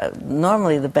I,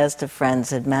 normally the best of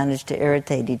friends, had managed to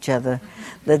irritate each other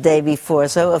the day before,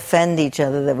 so offend each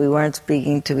other that we weren't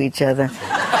speaking to each other.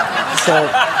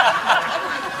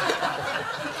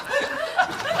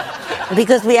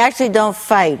 Because we actually don't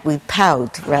fight, we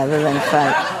pout rather than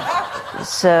fight.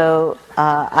 So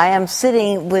I am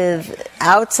sitting with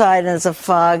outside as a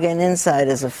fog and inside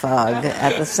as a fog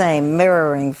at the same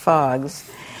mirroring fogs.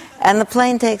 And the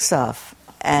plane takes off.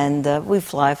 And we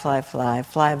fly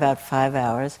about 5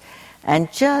 hours.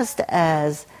 And just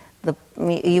as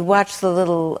you watch the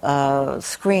little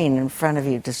screen in front of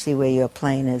you to see where your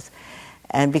plane is,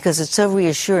 and because it's so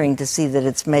reassuring to see that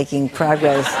it's making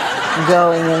progress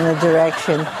going in the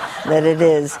direction that it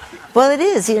is. Well, it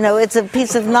is, it's a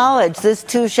piece of knowledge. This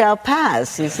too shall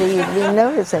pass. You see, you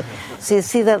notice it. So you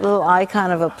see that little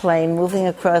icon of a plane moving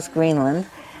across Greenland,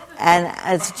 and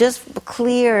it's just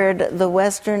cleared the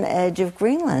western edge of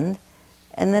Greenland,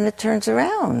 and then it turns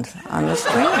around on the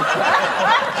screen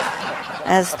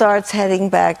and starts heading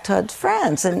back towards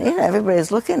France. And,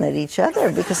 everybody's looking at each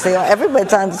other because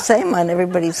everybody's on the same on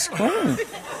everybody's screen.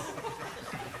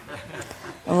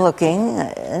 Looking,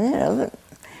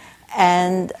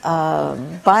 and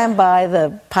by and by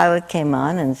the pilot came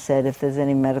on and said, if there's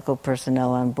any medical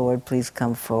personnel on board, please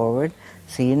come forward.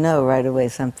 So right away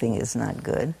something is not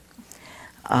good.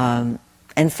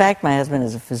 In fact, my husband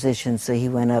is a physician, so he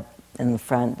went up in the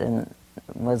front and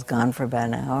was gone for about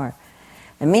an hour.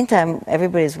 In the meantime,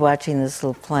 everybody's watching this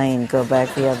little plane go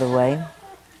back the other way.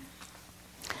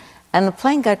 And the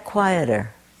plane got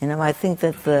quieter. I think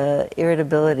that the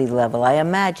irritability level, I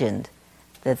imagined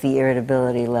that the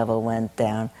irritability level went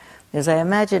down. Because I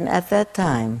imagined at that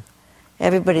time,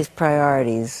 everybody's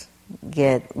priorities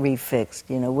get refixed.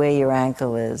 Where your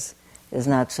ankle is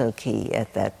not so key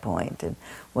at that point, and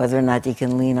whether or not you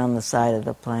can lean on the side of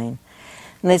the plane.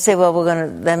 And they say, well,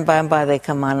 then by and by they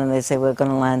come on and they say, we're going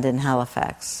to land in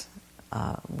Halifax.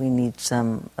 We need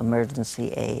some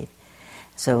emergency aid.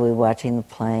 So we're watching the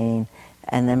plane,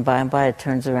 and then by and by it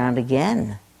turns around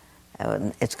again.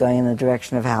 It's going in the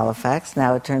direction of Halifax.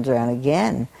 Now it turns around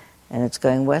again, and it's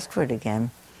going westward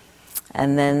again.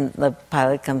 And then the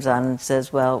pilot comes on and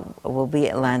says, well, we'll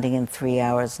be landing in 3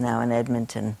 hours now in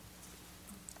Edmonton.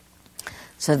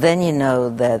 So then you know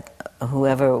that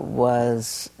whoever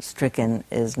was stricken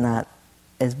is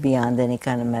beyond any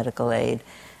kind of medical aid.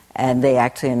 And they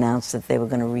actually announced that they were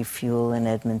going to refuel in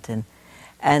Edmonton.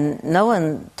 And no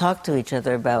one talked to each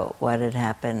other about what had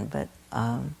happened, but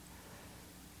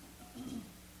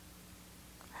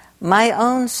my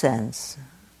own sense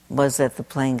was that the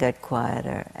plane got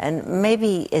quieter. And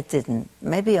maybe it didn't.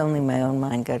 Maybe only my own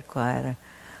mind got quieter.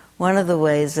 One of the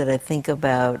ways that I think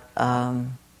about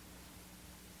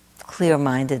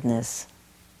clear-mindedness,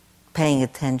 paying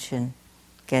attention,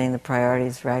 getting the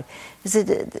priorities right, is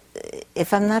that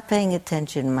if I'm not paying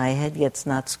attention, my head gets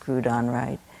not screwed on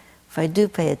right. If I do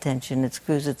pay attention, it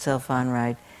screws itself on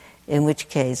right, in which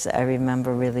case I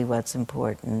remember really what's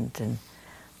important and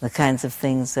the kinds of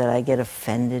things that I get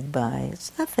offended by.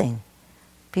 It's nothing.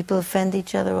 People offend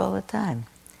each other all the time.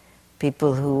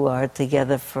 People who are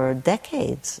together for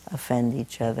decades offend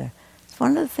each other. It's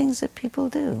one of the things that people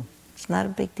do. It's not a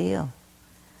big deal.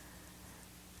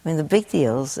 I mean, the big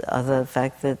deals are the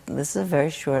fact that this is a very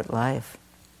short life.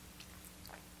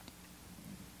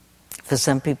 For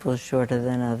some people, shorter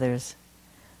than others.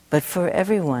 But for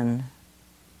everyone,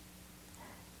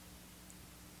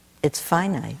 it's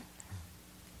finite.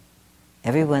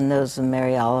 Everyone knows the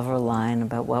Mary Oliver line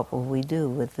about what will we do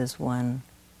with this one.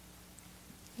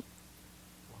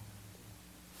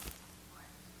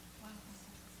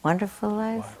 Wonderful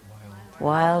life?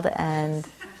 Wild and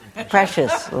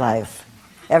precious life.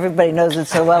 Everybody knows it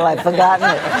so well, I've forgotten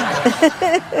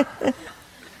it.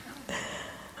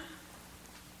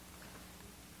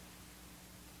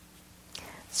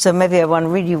 So maybe I want to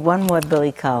read you one more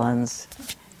Billy Collins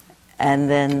and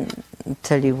then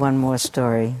tell you one more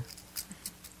story.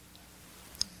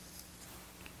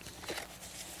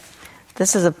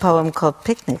 This is a poem called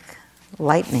Picnic,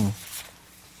 Lightning.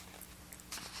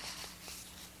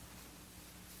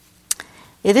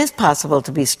 It is possible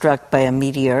to be struck by a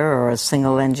meteor or a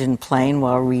single-engine plane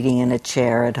while reading in a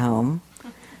chair at home.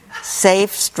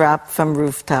 Safes drop from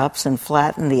rooftops and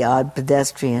flatten the odd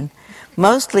pedestrian,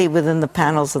 mostly within the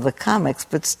panels of the comics,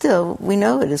 but still, we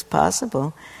know it is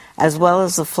possible, as well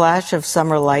as the flash of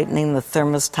summer lightning, the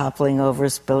thermos toppling over,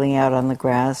 spilling out on the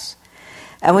grass.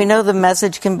 And we know the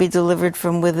message can be delivered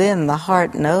from within the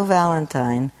heart. No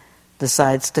Valentine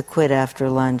decides to quit after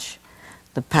lunch.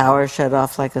 The power shut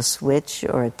off like a switch,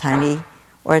 or a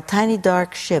tiny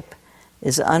dark ship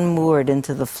is unmoored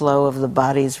into the flow of the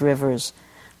body's rivers,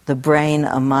 the brain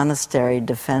a monastery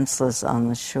defenseless on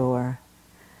the shore.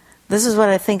 This is what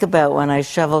I think about when I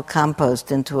shovel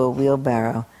compost into a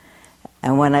wheelbarrow,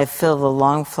 and when I fill the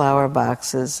long flower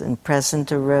boxes and press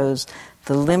into rows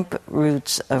the limp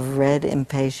roots of red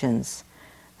impatience,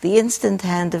 the instant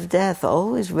hand of death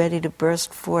always ready to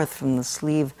burst forth from the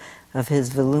sleeve of his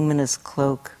voluminous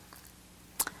cloak.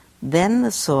 Then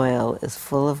the soil is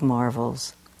full of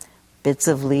marvels, bits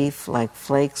of leaf like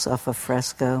flakes off a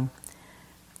fresco,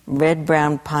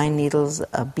 red-brown pine needles,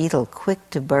 a beetle quick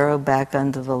to burrow back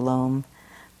under the loam.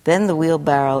 Then the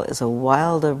wheelbarrow is a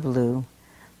wilder blue,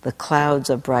 the clouds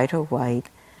are brighter white,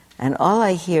 and all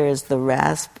I hear is the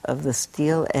rasp of the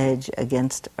steel edge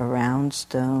against a round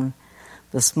stone,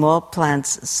 the small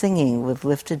plants singing with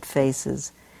lifted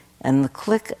faces, and the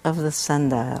click of the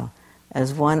sundial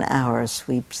as 1 hour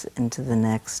sweeps into the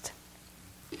next.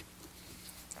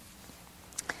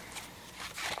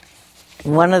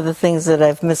 One of the things that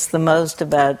I've missed the most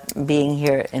about being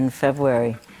here in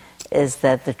February is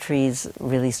that the trees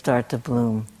really start to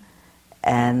bloom,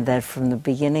 and that from the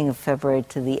beginning of February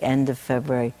to the end of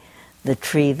February, the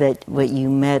tree that what you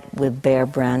met with bare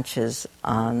branches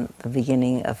on the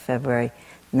beginning of February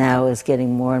now is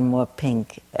getting more and more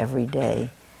pink every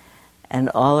day. And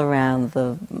all around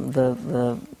the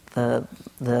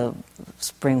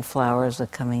spring flowers are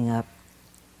coming up.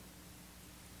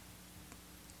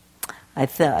 I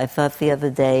thought the other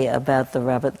day about the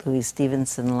Robert Louis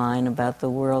Stevenson line about the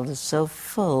world is so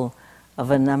full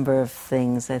of a number of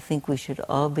things. I think we should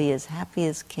all be as happy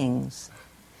as kings.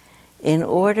 In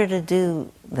order to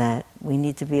do that, we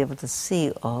need to be able to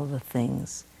see all the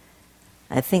things.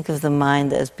 I think of the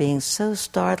mind as being so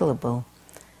startlable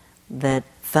that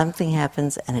something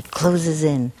happens and it closes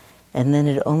in, and then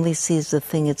it only sees the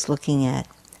thing it's looking at.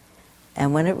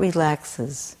 And when it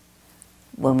relaxes,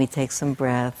 when we take some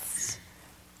breaths,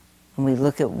 when we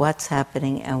look at what's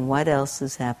happening and what else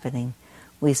is happening,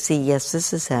 we see, yes,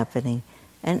 this is happening,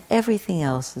 and everything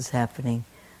else is happening.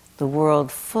 The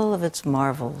world full of its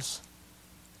marvels,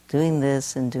 doing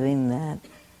this and doing that.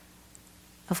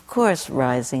 Of course,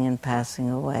 rising and passing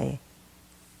away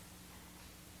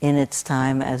in its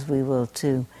time, as we will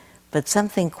too, but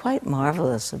something quite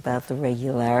marvelous about the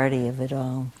regularity of it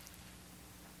all.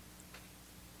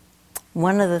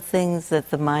 One of the things that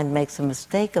the mind makes a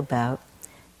mistake about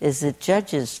is it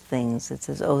judges things. It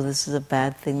says, oh, this is a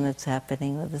bad thing that's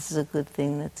happening, or this is a good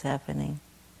thing that's happening.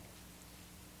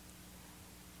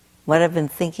 What I've been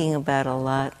thinking about a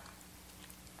lot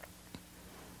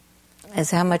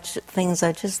is how much things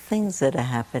are just things that are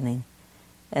happening,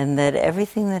 and that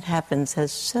everything that happens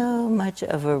has so much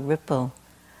of a ripple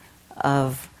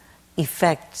of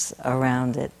effects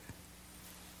around it.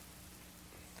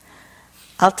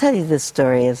 I'll tell you this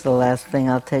story as the last thing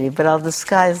I'll tell you, but I'll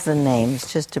disguise the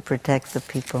names just to protect the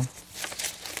people.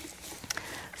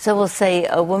 So we'll say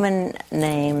a woman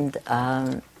named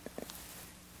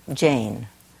Jane,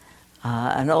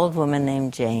 an old woman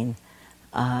named Jane,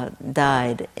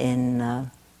 died in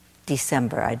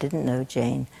December. I didn't know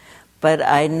Jane, but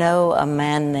I know a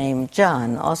man named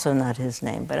John, also not his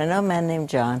name, but I know a man named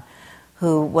John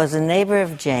who was a neighbor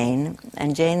of Jane,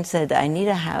 and Jane said, I need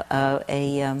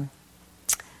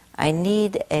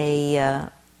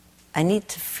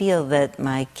to feel that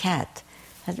my cat,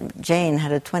 Jane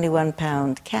had a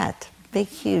 21-pound cat, big,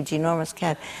 huge, enormous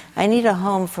cat. I need a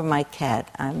home for my cat.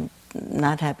 I'm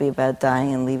not happy about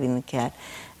dying and leaving the cat.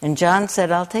 And John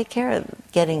said, I'll take care of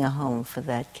getting a home for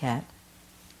that cat.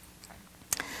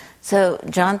 So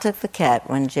John took the cat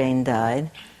when Jane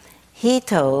died. He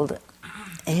told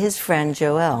his friend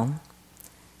Joel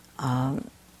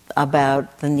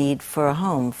about the need for a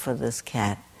home for this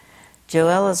cat.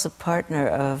 Joel is a partner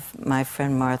of my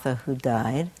friend Martha, who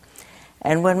died.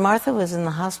 And when Martha was in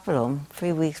the hospital,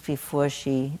 3 weeks before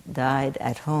she died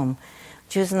at home,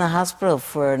 she was in the hospital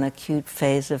for an acute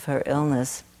phase of her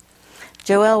illness.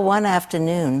 Joel, one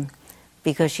afternoon,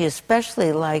 because she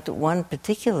especially liked one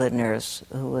particular nurse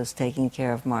who was taking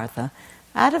care of Martha,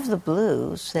 out of the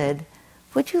blue said,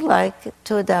 would you like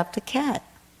to adopt a cat?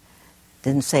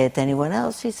 Didn't say it to anyone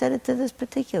else. She said it to this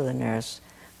particular nurse,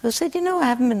 who said, you know, I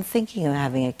haven't been thinking of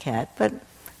having a cat, but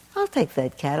I'll take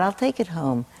that cat. I'll take it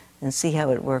home and see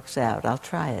how it works out. I'll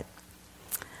try it.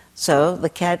 So the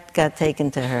cat got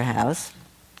taken to her house,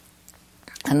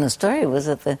 and the story was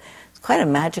that it's quite a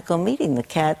magical meeting. The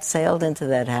cat sailed into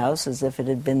that house as if it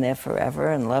had been there forever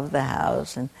and loved the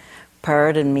house and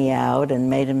purred and meowed and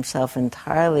made himself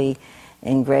entirely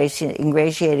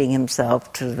ingratiating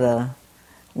himself to the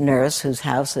nurse whose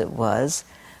house it was.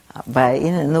 By,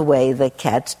 in the way that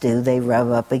cats do, they rub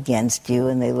up against you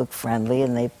and they look friendly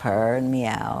and they purr and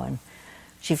meow. And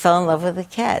she fell in love with the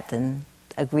cat and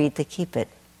agreed to keep it.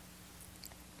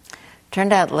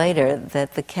 Turned out later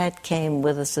that the cat came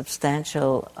with a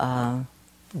substantial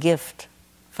gift,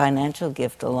 financial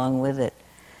gift along with it,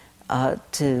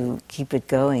 to keep it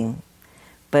going.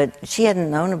 But she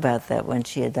hadn't known about that when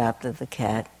she adopted the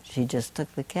cat. She just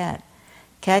took the cat.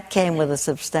 Cat came with a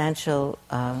substantial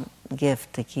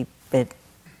gift to keep it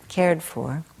cared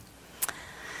for.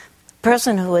 The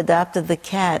person who adopted the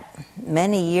cat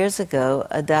many years ago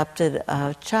adopted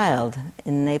a child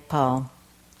in Nepal.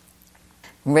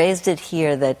 Raised it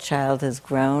here. That child has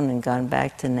grown and gone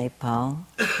back to Nepal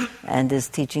and is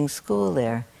teaching school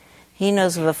there. He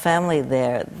knows of a family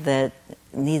there that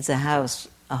needs a house,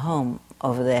 a home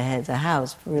over their heads, a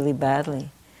house really badly.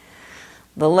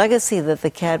 The legacy that the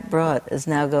cat brought is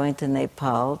now going to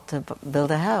Nepal to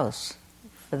build a house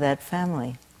for that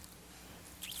family.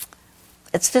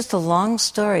 It's just a long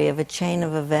story of a chain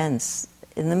of events,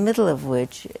 in the middle of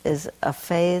which is a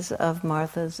phase of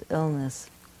Martha's illness.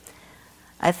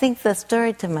 I think the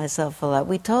story to myself a lot.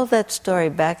 We told that story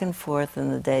back and forth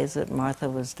in the days that Martha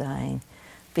was dying,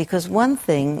 because one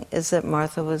thing is that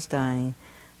Martha was dying.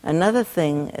 Another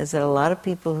thing is that a lot of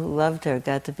people who loved her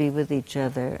got to be with each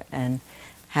other and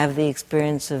have the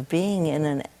experience of being in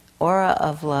an aura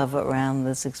of love around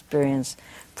this experience,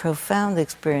 profound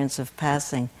experience of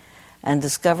passing, and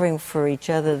discovering for each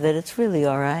other that it's really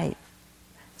all right,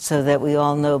 so that we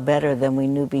all know better than we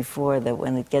knew before, that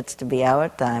when it gets to be our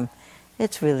time,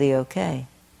 it's really okay.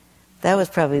 That was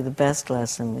probably the best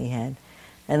lesson we had.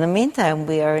 In the meantime,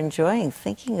 we are enjoying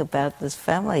thinking about this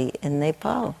family in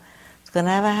Nepal. It's going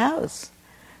to have a house.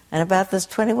 And about this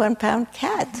 21-pound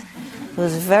cat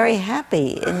who's very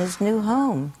happy in his new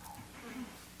home.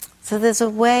 So there's a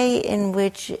way in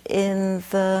which, in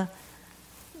the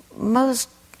most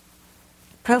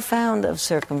profound of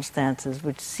circumstances,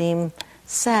 which seem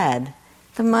sad,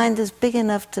 the mind is big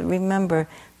enough to remember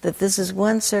that this is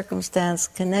one circumstance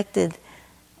connected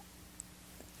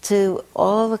to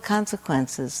all the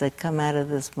consequences that come out of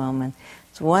this moment.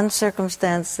 It's one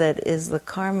circumstance that is the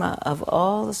karma of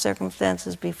all the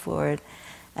circumstances before it,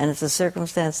 and it's a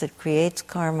circumstance that creates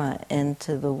karma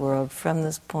into the world from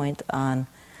this point on.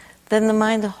 Then the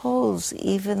mind holds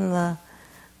even the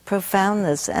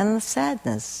profoundness and the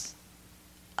sadness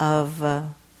of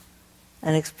an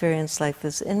experience like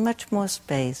this in much more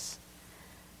space.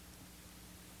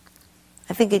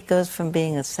 I think it goes from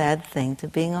being a sad thing to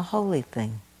being a holy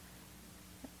thing,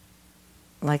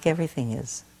 like everything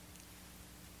is.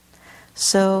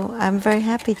 So I'm very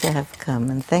happy to have come,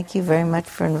 and thank you very much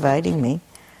for inviting me.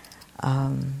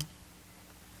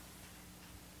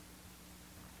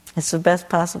 It's the best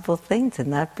possible thing to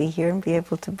not be here and be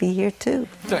able to be here too.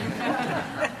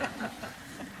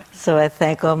 So I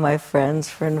thank all my friends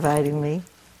for inviting me.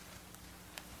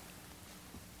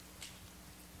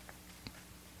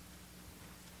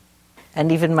 And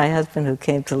even my husband, who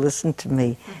came to listen to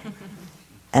me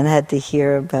and had to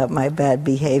hear about my bad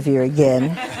behavior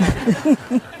again.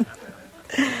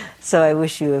 So I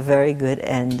wish you a very good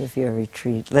end of your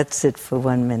retreat. Let's sit for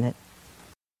 1 minute.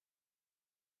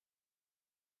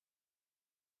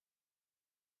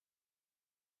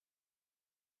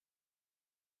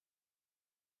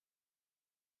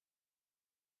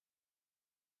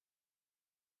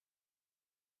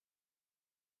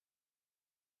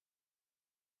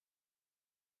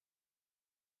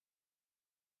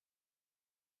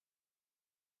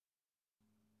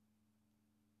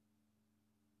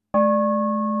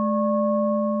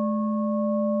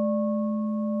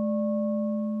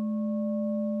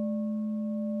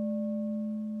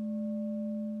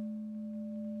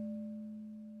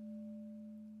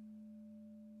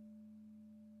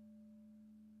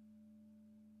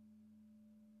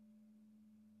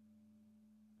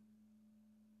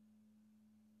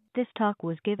 This talk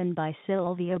was given by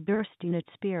Sylvia Boorstein at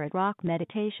Spirit Rock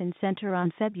Meditation Center on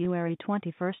February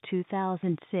 21,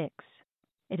 2006.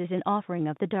 It is an offering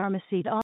of the Dharma Seed